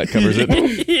 I think that covers it.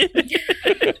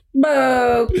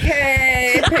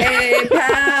 Okay,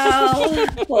 PayPal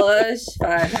plus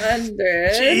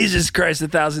 500. Jesus Christ,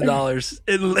 $1,000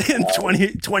 in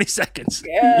 20 seconds.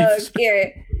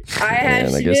 Okay. I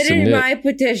have Man, I guess submitted submit. my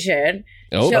petition.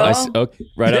 Oh, So-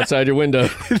 right outside your window.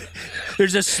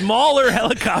 There's a smaller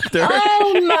helicopter.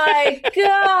 Oh my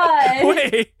god!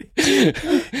 Wait.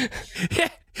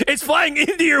 It's flying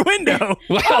into your window.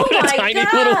 Wow, Oh what a my tiny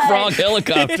God. little frog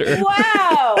helicopter.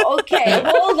 Wow. Okay,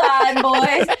 hold on,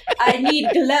 boys. I need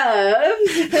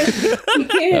gloves. You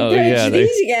can't Oh, touch yeah,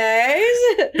 these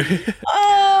guys.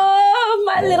 Oh,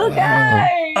 my little guys.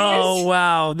 Oh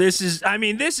wow, this is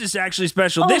actually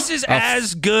special. This is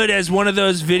as good as one of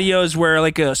those videos where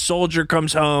a soldier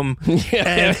comes home.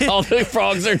 Yeah, all the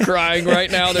frogs are crying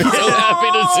right now. They're so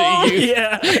happy to see you.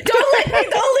 Yeah.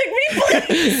 Don't lick me,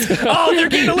 please. Oh, they're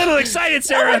getting a little excited,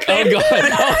 Sarah. Oh god!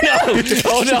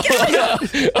 Oh no!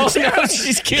 Oh no!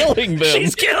 She's killing them.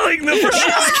 She's killing the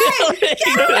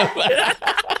frogs.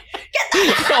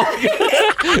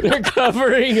 They're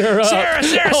covering her up.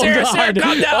 Sarah, God.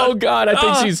 calm down. Oh god! I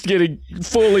think she's getting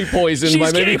fully poisoned.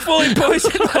 She's getting fully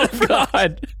poisoned by the Oh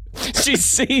god! She's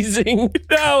seizing.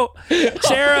 No,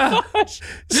 Sarah.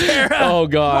 Oh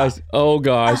gosh! Oh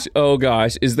gosh! Oh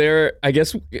gosh! Is there? I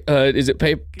guess. Is it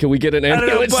pay? Can we get an I don't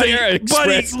know, ambulance buddy, there?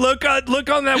 buddy, look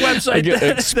on that website.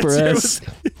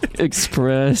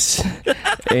 Express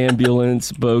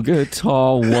ambulance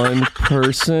Bogota, one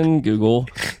person. Google.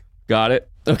 Got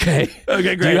it. Okay.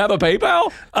 Okay, great. Do you have a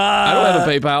PayPal? I don't have a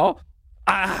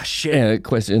PayPal. Shit.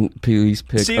 Question, please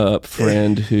pick up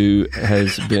friend who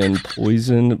has been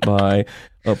poisoned by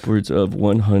upwards of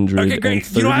 130 Okay,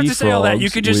 great. You don't have to say all that. You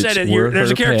could just say it.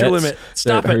 There's a character limit.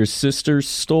 Stop that it. her sister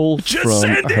stole Just from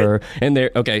send it. her. And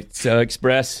there. Okay, so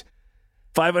Express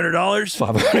 $500.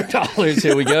 $500.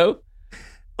 Here we go.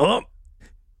 Oh,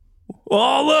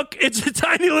 look, it's a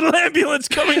tiny little ambulance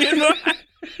coming in.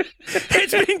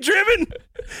 It's being driven.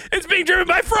 It's being driven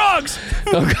by frogs.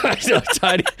 Oh, God, no,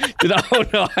 tiny. Oh,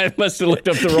 no, I must have looked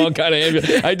up the wrong kind of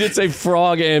ambulance. I did say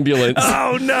frog ambulance.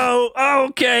 Oh, no.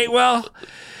 Okay, well.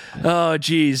 Oh,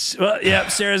 geez. Well, yeah,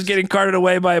 Sarah's getting carted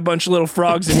away by a bunch of little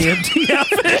frogs in EMT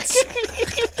outfits.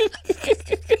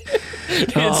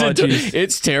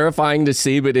 It's terrifying to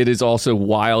see, but it is also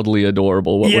wildly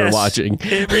adorable what we're watching.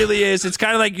 It really is. It's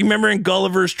kind of like, you remember in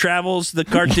Gulliver's Travels, the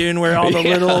cartoon where all the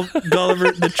little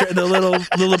Gulliver, the little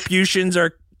Lilliputians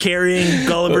are carrying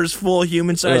Gulliver's full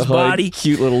human-sized body.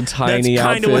 Cute little tiny That's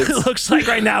kind outfits. of what it looks like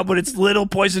right now, but it's little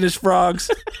poisonous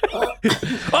frogs.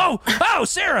 Oh,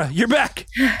 Sarah, you're back.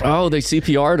 Oh, they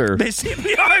CPR'd her. They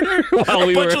CPR'd her. While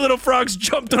A bunch of little frogs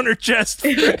jumped on her chest.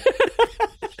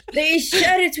 They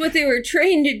said it's what they were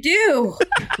trained to do.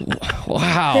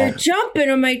 Wow. They're jumping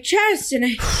on my chest, and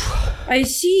I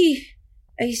see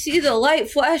the light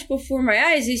flash before my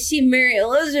eyes. I see Mary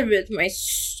Elizabeth, my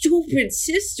stupid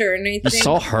sister, and I think... You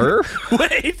saw her?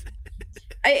 Wait.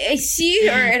 I see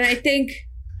her, and I think,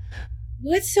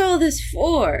 what's all this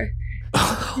for?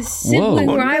 The sibling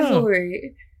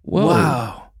rivalry. Whoa.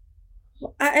 Wow.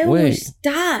 I almost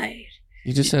died.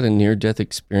 You just had a near-death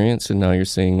experience, and now you're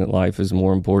saying that life is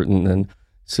more important than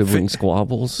sibling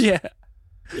squabbles? Yeah.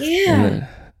 Yeah.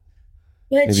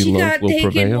 But maybe she love got will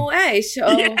taken prevail? away, so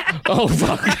Oh,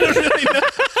 fuck.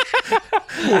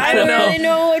 I don't really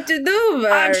know what to do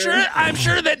about her. I'm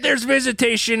sure that there's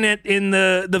visitation in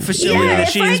the facility that if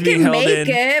she's I being can held make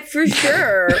in. it, for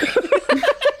sure.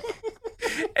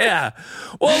 Yeah.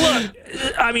 Well, look,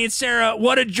 I mean, Sarah,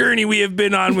 what a journey we have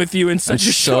been on with you in such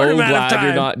a short So amount of glad time.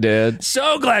 you're not dead.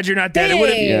 So glad you're not dead.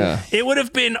 Hey. It would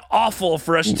have been awful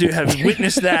for us to have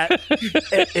witnessed that.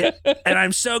 And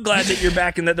I'm so glad that you're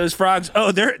back and that those frogs.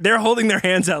 Oh, they're holding their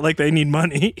hands out like they need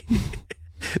money.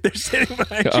 They're sitting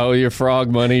behind you. Oh, your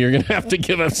frog money. You're going to have to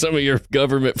give up some of your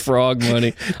government frog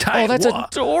money. Oh, that's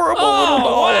adorable.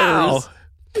 Oh, wow.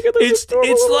 Little dollars.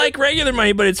 It's like regular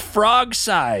money, but it's frog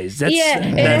size. That's,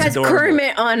 It that's has adorable.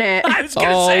 Kermit on it. I was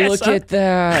gonna say, Look at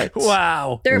that.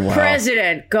 Wow. Their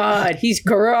president. God, he's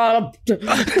corrupt.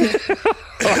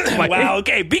 Wow.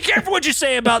 Okay. Be careful what you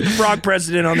say about the frog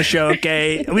president on the show.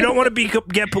 Okay. We don't want to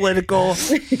get political.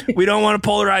 We don't want to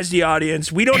polarize the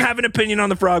audience. We don't have an opinion on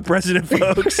the frog president,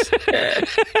 folks.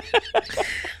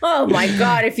 Oh my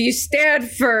God, if you stand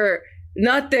for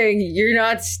nothing, you're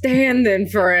not standing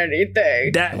for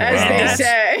anything, as they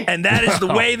say. And that is the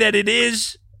way that it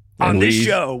is on this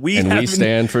show. We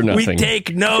stand for nothing. We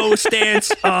take no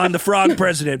stance on the frog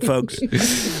president, folks.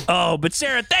 Oh, but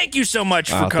Sarah, thank you so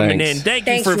much for coming thanks. in. Thank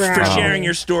Thanks you for for sharing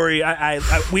your story.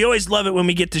 We always love it when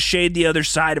we get to shade the other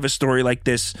side of a story like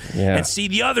this and see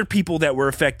the other people that were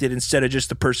affected instead of just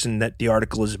the person that the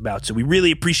article is about. So we really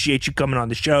appreciate you coming on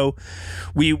the show.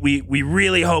 We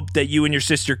really hope that you and your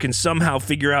sister can somehow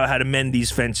figure out how to mend these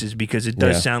fences, because it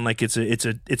does sound like it's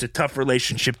a tough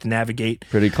relationship to navigate.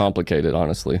 Pretty complicated,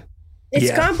 honestly. It's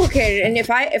complicated, and if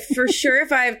I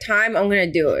have time, I'm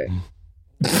gonna do it.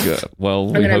 Good. Well,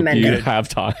 we gonna hope mend you it. have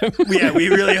time. Yeah, we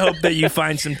really hope that you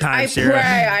find some time, I Sarah. pray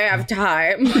I have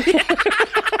time.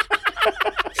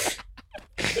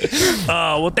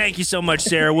 Oh, well, thank you so much,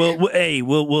 Sarah.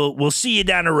 We'll see you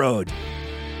down the road.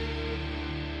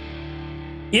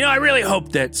 You know, I really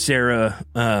hope that Sarah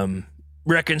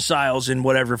reconciles in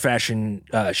whatever fashion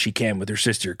she can with her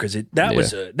sister, because that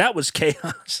was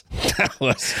chaos. That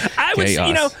was chaos.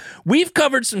 You know, we've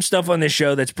covered some stuff on this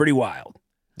show that's pretty wild.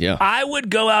 Yeah. I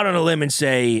would go out on a limb and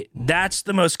say that's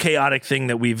the most chaotic thing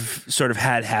that we've sort of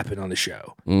had happen on the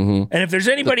show. Mm-hmm. And if there's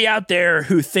anybody out there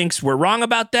who thinks we're wrong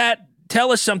about that,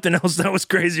 tell us something else that was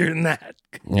crazier than that.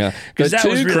 Yeah. The that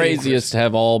was two really craziest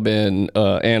have all been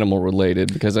animal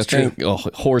related, because I think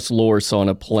horse Lorse on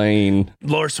a plane.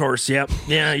 Lorse horse, yep.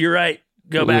 Yeah, you're right.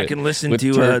 Go back and listen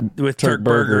to with Turk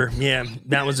Burger. Yeah,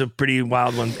 that was a pretty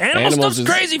wild one. Animal stuff's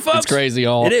crazy, folks. It's crazy.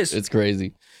 It is. It's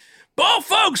crazy. Oh,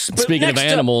 folks. Speaking of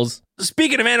animals.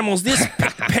 Speaking of animals,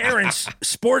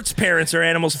 sports parents are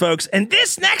animals, folks. And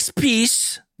this next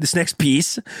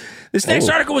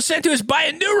article was sent to us by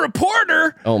a new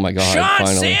reporter. Oh, my God. Sean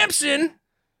finally. Sampson.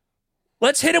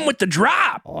 Let's hit him with the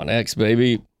drop. On X,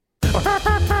 baby.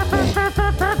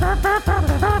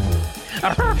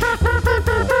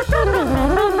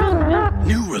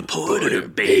 butter,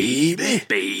 baby,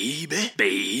 baby,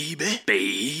 baby,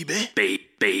 baby,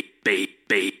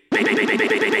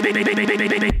 baby, baby,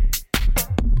 baby.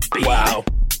 Wow.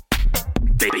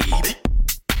 Baby,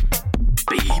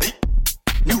 baby,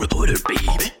 new reporter,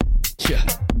 baby. Yeah.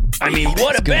 I mean,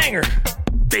 what a banger.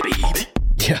 Baby,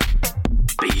 Yeah.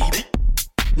 baby,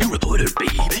 new reporter,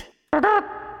 baby.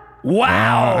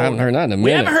 Wow. I haven't heard that in a minute.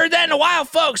 We haven't heard that in a while,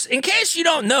 folks. In case you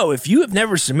don't know, if you have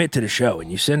never submit to the show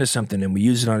and you send us something and we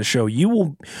use it on the show, you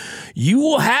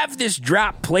will have this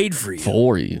drop played for you.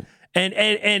 For you.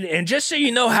 And just so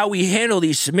you know how we handle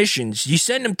these submissions, you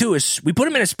send them to us, we put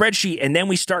them in a spreadsheet, and then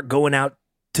we start going out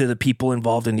to the people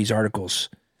involved in these articles.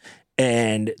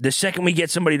 And the second we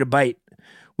get somebody to bite,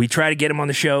 we try to get them on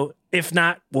the show. If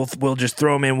not, we'll just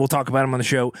throw them in. We'll talk about them on the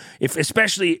show. If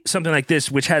especially something like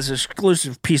this, which has an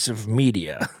exclusive piece of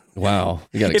media. Wow.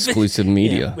 You got exclusive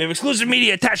media. Yeah, we have exclusive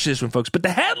media attached to this one, folks. But the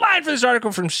headline for this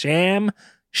article from Sean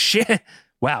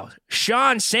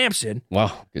Sampson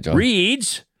Wow. Good job.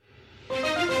 reads,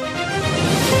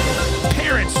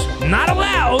 parents not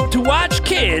allowed to watch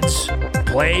kids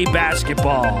play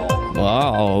basketball.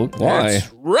 Wow. Why?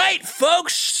 That's right,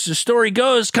 folks. The story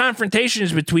goes,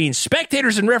 confrontations between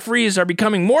spectators and referees are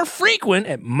becoming more frequent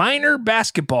at minor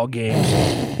basketball games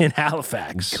in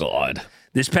Halifax. God.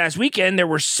 This past weekend, there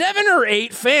were 7 or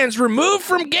 8 fans removed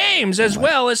from games, as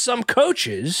well as some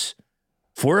coaches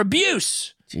for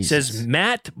abuse. Jesus. Says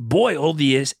Matt Boyle,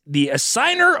 the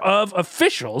assigner of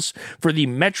officials for the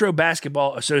Metro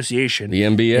Basketball Association. The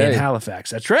NBA. In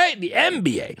Halifax. That's right, the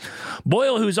NBA.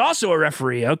 Boyle, who's also a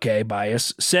referee, okay,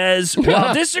 bias, says,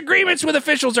 while disagreements with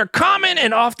officials are common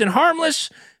and often harmless,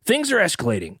 things are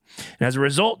escalating. And as a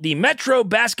result, the Metro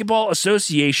Basketball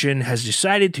Association has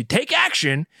decided to take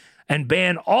action and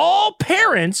ban all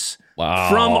parents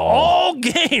from all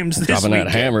games this Dropping weekend.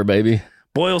 that hammer, baby.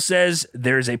 Boyle says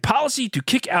there's a policy to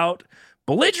kick out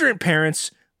belligerent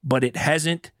parents, but it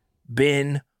hasn't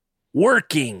been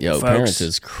working. Yo, folks. parents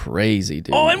is crazy,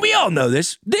 dude. Oh, and we all know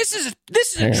this. This is a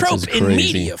Parents trope is in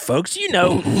crazy. media, folks. You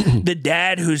know, the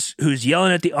dad who's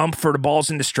yelling at the ump for the balls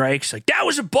into strikes, like, that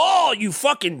was a ball, you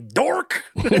fucking dork.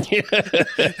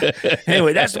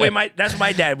 Anyway, that's what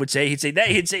my dad would say. He'd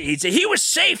say he was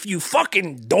safe, you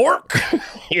fucking dork.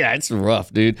 Yeah, it's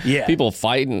rough, dude. Yeah. People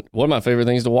fighting. One of my favorite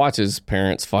things to watch is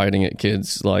parents fighting at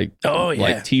kids like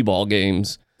T-ball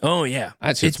games. Oh yeah,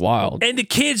 That's just wild. And the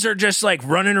kids are just like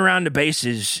running around the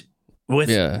bases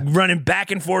with running back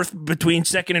and forth between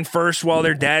second and first while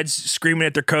their dad's screaming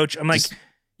at their coach. I'm like,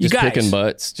 you just guys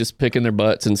picking their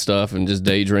butts and stuff and just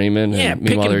daydreaming. Yeah, and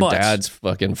meanwhile, their picking butts. dad's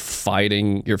fucking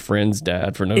fighting your friend's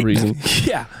dad for no reason.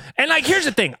 Yeah. And like, here's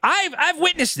the thing. I've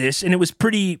witnessed this, and it was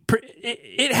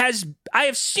I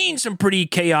have seen some pretty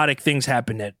chaotic things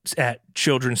happen at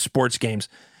children's sports games,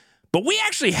 but we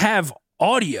actually have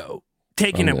audio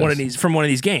taken at one of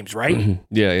these games, right? Mm-hmm.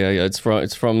 Yeah. It's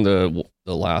from the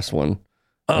last one.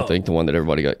 I think the one that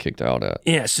everybody got kicked out at.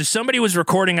 Yeah, so somebody was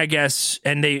recording, I guess,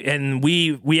 and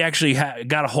we actually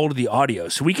got a hold of the audio,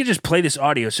 so we could just play this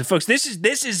audio. So, folks, this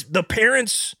is the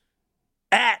parents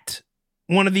at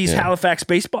one of these Halifax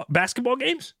basketball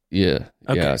games. Yeah,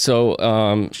 Okay. yeah.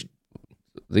 So,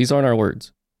 these aren't our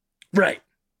words, Right.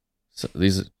 So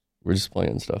we're just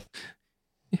playing stuff.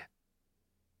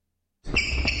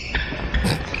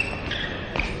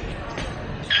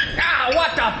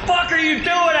 What the fuck are you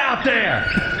doing out there?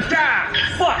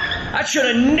 Fuck! I should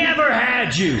have never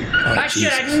had you. I should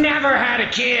have never had a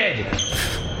kid.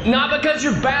 Not because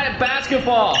you're bad at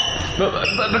basketball, but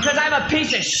because I'm a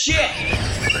piece of shit.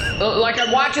 Like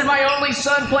I'm watching my only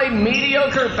son play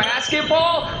mediocre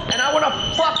basketball, and I want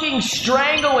to fucking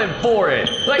strangle him for it.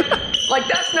 Like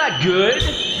that's not good.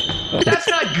 That's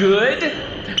not good.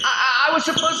 I was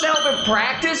supposed to help him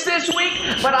practice this week,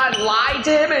 but I lied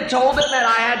to him and told him that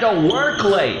I had to work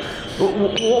late.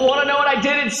 Want to know what I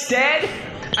did instead?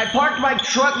 I parked my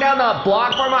truck down the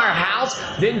block from our house,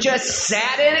 then just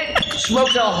sat in it,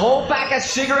 smoked a whole pack of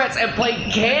cigarettes, and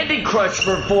played Candy Crush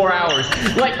for 4 hours.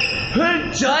 Like, who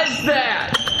does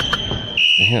that?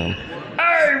 Damn.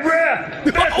 Hey, ref!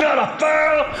 That's not a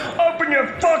foul! Open your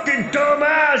fucking dumb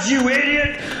eyes, you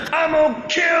idiot! I'm gonna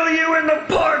kill you in the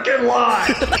parking lot!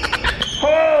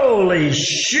 Holy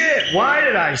shit, why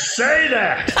did I say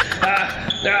that?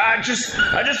 I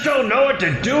just don't know what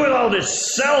to do with all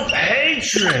this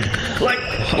self-hatred.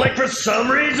 Like for some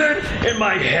reason, in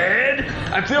my head,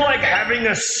 I feel like having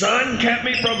a son kept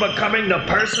me from becoming the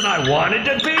person I wanted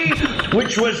to be,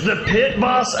 which was the pit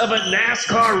boss of a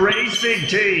NASCAR racing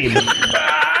team.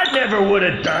 I never would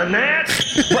have done that.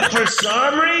 But for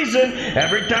some reason,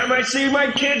 every time I see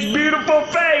my kid's beautiful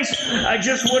face, I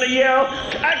just want to yell,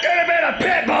 I could have been a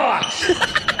pit boss!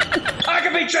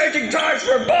 shaking times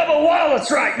for Bubba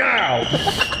Wallace right now.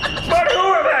 But who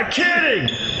am I kidding?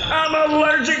 I'm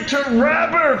allergic to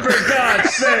rubber, for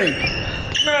God's sake.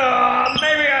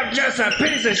 Maybe I'm just a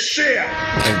piece of shit.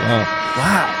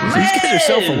 Wow. These guys are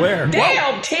self-aware.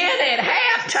 Down 10 at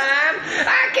halftime.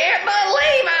 I can't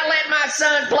believe I let my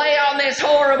son play on this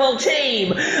horrible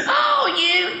team. Oh,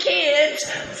 you kids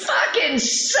fucking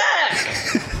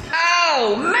suck.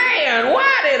 Oh, man,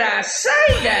 why did I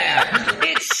say that?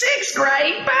 It's 6th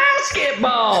grade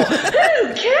basketball.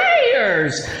 Who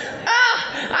cares?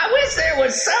 I wish there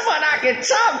was someone I could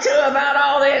talk to about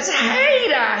all this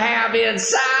hate I have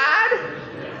inside.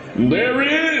 There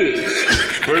is.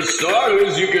 For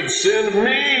starters, you can send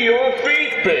me your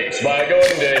feet pics by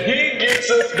going to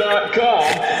hegetsus.com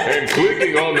and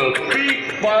clicking on the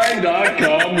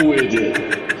feetfind.com widget.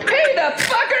 Who the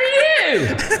fuck are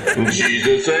you?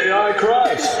 Jesus AI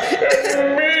Christ,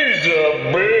 and me's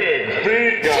a big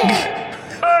feet guy.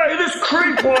 Hey, this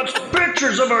creep wants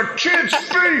pictures of our kids'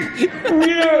 feet.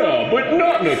 Yeah, but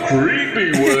not in a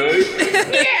creepy way.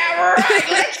 Yeah, right.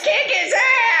 Let's kick his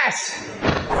ass.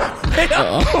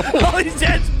 All these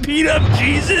dads beat up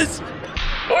Jesus.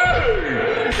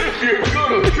 Hey, if you're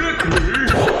gonna kick me,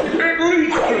 at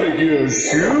least take your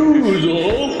shoes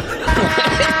off.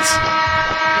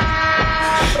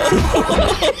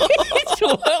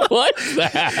 What's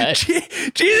that?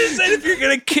 Jesus said, if you're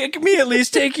going to kick me, at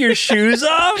least take your shoes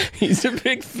off. He's a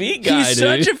big feet guy, He's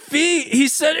dude. such a feet. He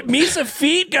said me's a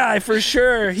feet guy for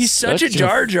sure. He's such a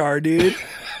Jar Jar, dude.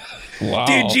 Wow.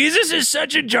 Dude, Jesus is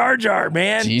such a Jar Jar,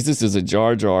 man. Jesus is a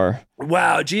Jar Jar.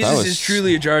 Wow, Jesus is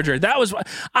truly a Jar Jar. That was,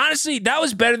 honestly, that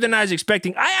was better than I was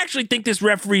expecting. I actually think this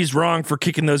referee is wrong for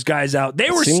kicking those guys out. They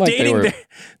were stating real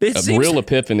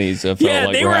epiphanies of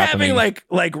they were having like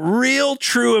real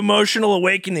true emotional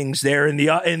awakenings there in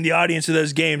the audience of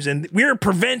those games, and we were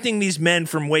preventing these men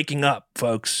from waking up,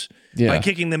 folks, by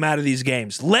kicking them out of these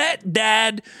games. Let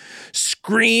Dad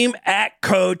scream at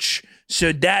Coach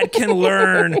so Dad can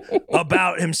learn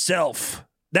about himself.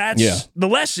 That's the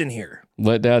lesson here.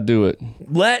 Let Dad do it.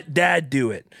 Let Dad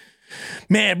do it.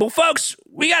 Man, well, folks,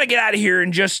 we got to get out of here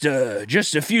in just a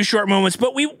few short moments,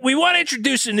 but we want to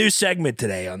introduce a new segment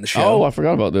today on the show. Oh, I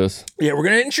forgot about this. Yeah, we're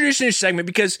going to introduce a new segment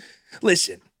because,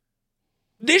 listen,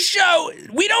 this show,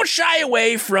 we don't shy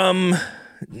away from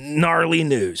gnarly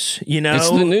news, you know? It's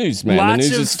the news, man. The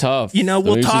news is tough. You know,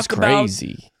 we'll talk about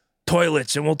crazy.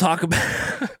 Toilets, and we'll talk about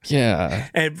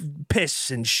and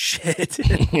piss and shit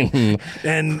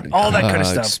and all that kind of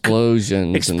stuff.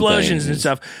 Explosions and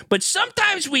stuff. But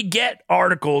sometimes we get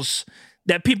articles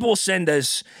that people will send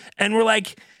us, and we're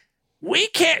like, we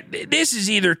can't. This is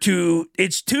either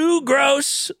it's too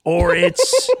gross, or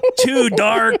it's too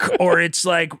dark, or it's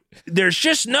like there's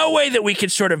just no way that we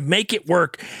could sort of make it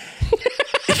work.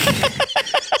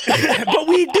 But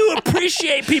we do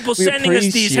appreciate people sending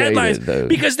us these headlines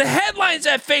because the headlines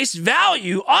at face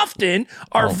value often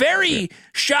are very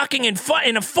shocking and fun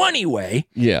in a funny way.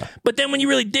 Yeah. But then when you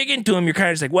really dig into them, you're kind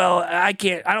of just like, well, I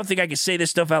don't think I can say this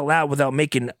stuff out loud without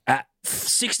making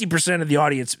 60% of the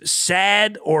audience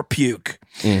sad or puke.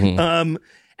 Mm-hmm.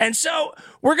 And so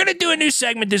we're going to do a new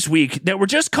segment this week that we're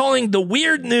just calling the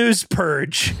Weird News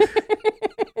Purge,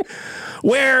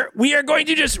 where we are going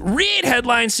to just read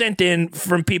headlines sent in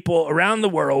from people around the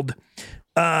world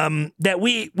that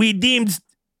we deemed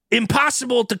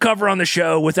impossible to cover on the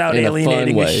show without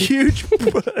alienating a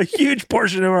huge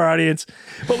portion of our audience.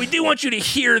 But we do want you to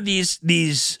hear these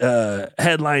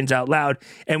headlines out loud,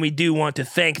 and we do want to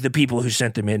thank the people who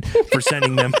sent them in for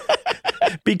sending them.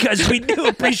 Because we do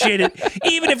appreciate it,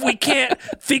 even if we can't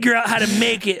figure out how to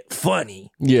make it funny.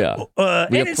 Yeah.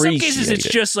 And in some cases, it's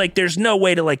just like there's no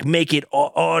way to like make it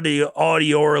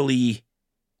audiorally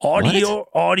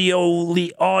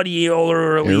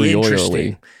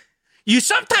interesting. You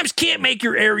sometimes can't make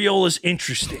your areolas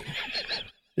interesting,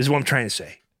 is what I'm trying to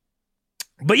say.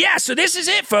 But yeah, so this is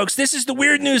it, folks. This is the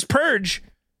Weird News Purge.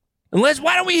 Why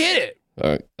don't we hit it? All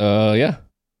right. Yeah.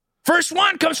 First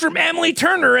one comes from Emily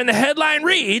Turner, and the headline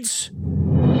reads,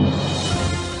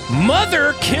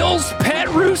 Mother kills pet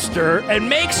rooster and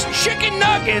makes chicken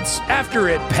nuggets after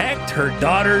it pecked her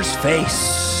daughter's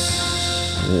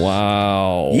face.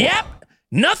 Wow. Yep.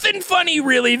 Nothing funny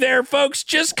really there, folks.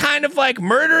 Just kind of like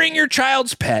murdering your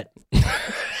child's pet.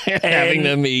 Having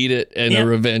them eat it and a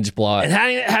revenge plot. And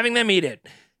having them eat it.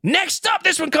 Next up,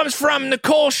 this one comes from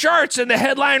Nicole Schartz, and the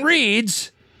headline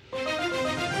reads,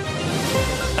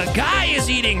 A guy is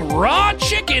eating raw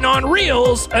chicken on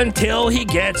reels until he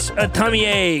gets a tummy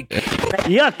ache.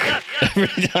 Yuck.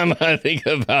 Every time I think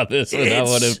about this one, I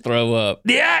want to throw up.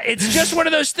 Yeah, it's just one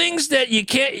of those things that you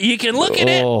can look at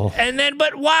it, and then,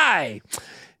 but why?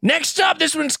 Next up,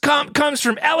 this one comes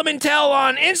from Elementel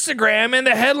on Instagram, and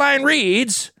the headline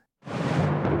reads,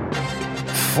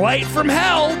 Flight from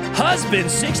Hell,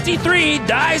 husband 63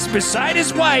 dies beside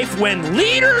his wife when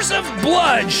liters of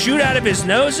blood shoot out of his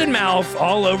nose and mouth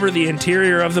all over the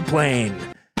interior of the plane.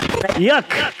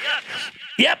 Yuck.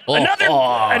 Yep,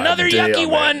 another yucky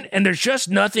one, and there's just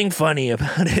nothing funny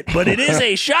about it. But it is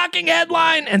a shocking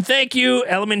headline, and thank you,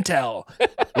 Elementel.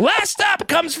 Last up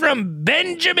comes from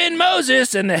Benjamin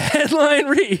Moses, and the headline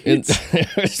reads...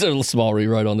 There's a small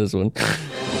rewrite on this one.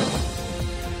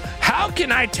 How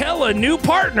can I tell a new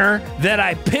partner that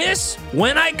I piss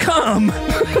when I come?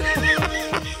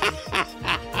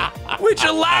 Which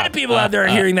a lot of people out there are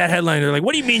hearing that headline. They're like,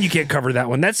 what do you mean you can't cover that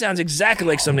one? That sounds exactly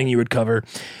like something you would cover.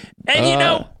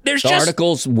 And, there's the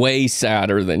article's way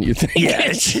sadder than you think.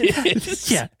 Yeah.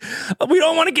 Yeah. We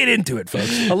don't want to get into it,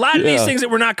 folks. A lot of these things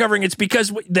that we're not covering, it's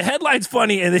because the headline's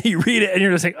funny, and then you read it, and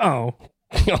you're just like, oh.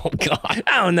 Oh, God.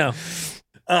 I don't know.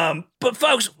 But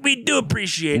folks, we do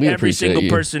appreciate every single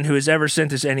person who has ever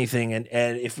sent us anything. And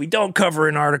if we don't cover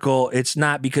an article, it's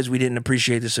not because we didn't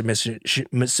appreciate the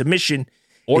submission.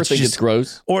 Or think it's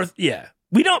gross.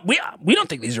 We don't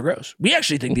think these are gross. We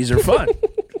actually think these are fun.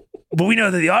 But we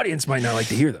know that the audience might not like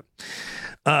to hear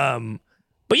them.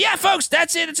 But yeah, folks,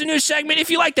 that's it. It's a new segment. If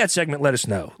you like that segment, let us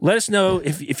know. Let us know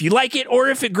if you like it, or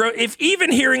if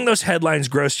even hearing those headlines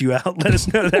gross you out. Let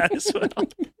us know that as well.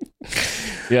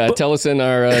 Yeah, tell us in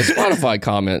our Spotify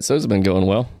comments. Those have been going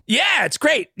well. Yeah, it's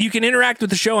great. You can interact with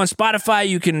the show on Spotify.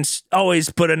 You can always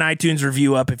put an iTunes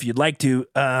review up if you'd like to.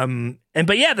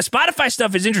 But yeah, the Spotify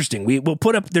stuff is interesting. We'll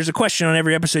put up, there's a question on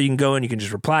every episode. You can go and you can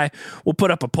just reply. We'll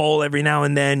put up a poll every now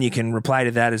and then. You can reply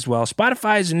to that as well.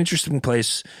 Spotify is an interesting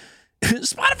place.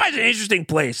 Spotify's an interesting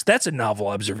place. That's a novel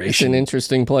observation. It's an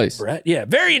interesting place. Brett. Yeah,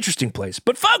 very interesting place.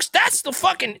 But folks, that's the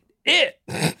fucking it.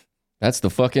 That's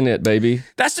the fucking it, baby.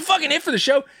 That's the fucking it for the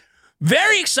show.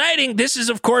 Very exciting. This is,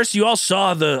 of course, you all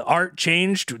saw the art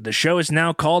changed. The show is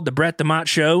now called The Brett DeMott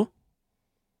Show.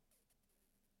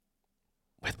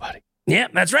 With Buddy. Yeah,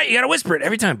 that's right. You got to whisper it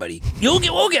every time, buddy.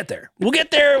 We'll get there. We'll get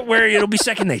there where it'll be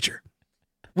second nature.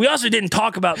 We also didn't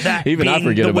talk about that even being I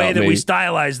forget the way about that me. we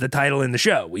stylized the title in the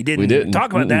show. We didn't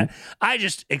talk about that. I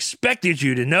just expected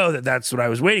you to know that that's what I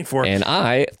was waiting for. And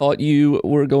I thought you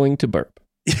were going to burp.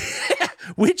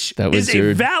 Which is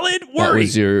a valid worry. That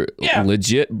was your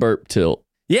legit burp tilt.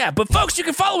 Yeah, but folks, you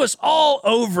can follow us all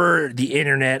over the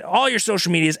internet, all your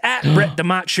social medias at Brett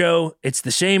DeMott Show. It's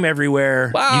the same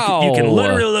everywhere. Wow. You can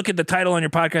literally look at the title on your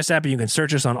podcast app, and you can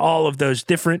search us on all of those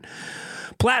different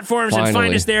platforms and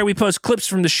find us there. We post clips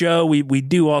from the show. We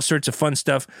do all sorts of fun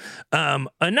stuff.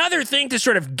 Another thing to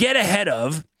sort of get ahead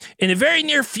of, in the very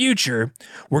near future,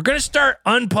 we're going to start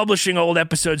unpublishing old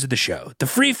episodes of the show. The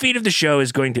free feed of the show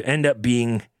is going to end up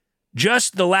being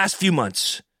just the last few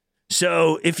months.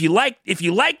 So if you like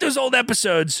those old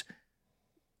episodes,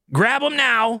 grab them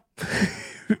now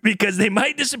because they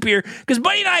might disappear. Because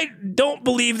Buddy and I don't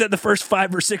believe that the first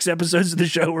 5 or 6 episodes of the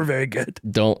show were very good.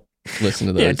 Don't listen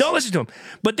to those. Yeah, don't listen to them.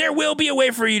 But there will be a way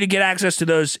for you to get access to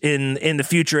those in the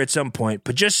future at some point.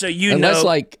 But just so you know, unless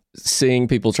like seeing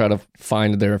people try to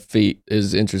find their feet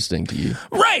is interesting to you,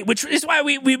 right? Which is why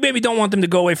we maybe don't want them to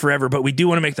go away forever, but we do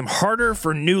want to make them harder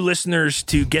for new listeners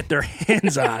to get their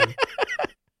hands on.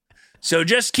 So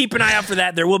just keep an eye out for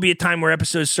that. There will be a time where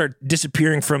episodes start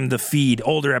disappearing from the feed,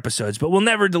 older episodes, but we'll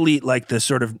never delete like the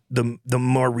sort of the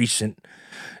more recent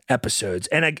episodes.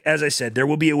 And as I said, there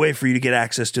will be a way for you to get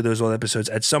access to those old episodes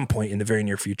at some point in the very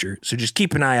near future. So just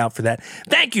keep an eye out for that.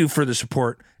 Thank you for the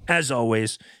support, as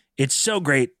always. It's so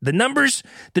great. The numbers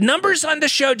on the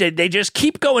show, they just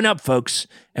keep going up, folks.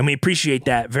 And we appreciate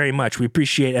that very much. We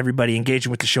appreciate everybody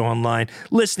engaging with the show online,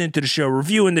 listening to the show,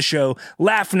 reviewing the show,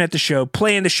 laughing at the show,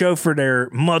 playing the show for their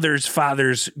mothers,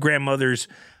 fathers, grandmothers,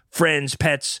 friends,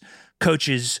 pets,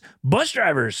 coaches, bus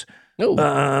drivers. Go.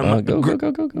 Bag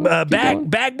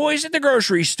boys at the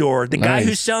grocery store. The guy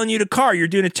who's selling you the car. You're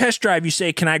doing a test drive. You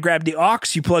say, "Can I grab the aux?"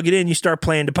 You plug it in. You start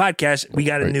playing the podcast. We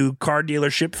got a new car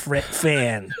dealership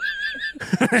fan.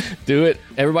 Do it,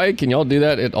 everybody. Can y'all do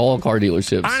that at all car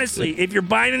dealerships? Honestly, if you're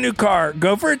buying a new car,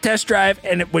 go for a test drive,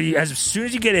 and as soon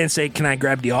as you get in, say, "Can I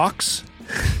grab the aux?"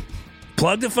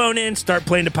 Plug the phone in, start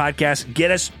playing the podcast.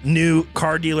 Get us new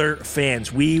car dealer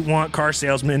fans. We want car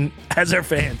salesmen as our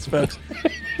fans, folks.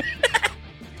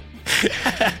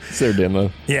 It's their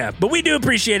demo. Yeah, but we do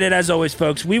appreciate it, as always,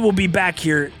 folks. We will be back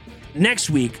here next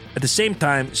week at the same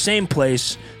time, same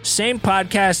place, same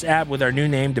podcast app with our new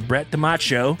name, The Brett DeMott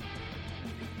Show.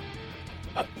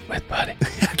 With Buddy.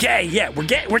 Okay, yeah,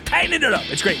 we're tightening it up.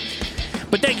 It's great.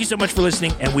 But thank you so much for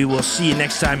listening, and we will see you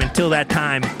next time. Until that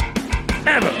time,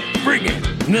 have a freaking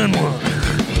good one.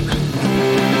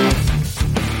 Bye.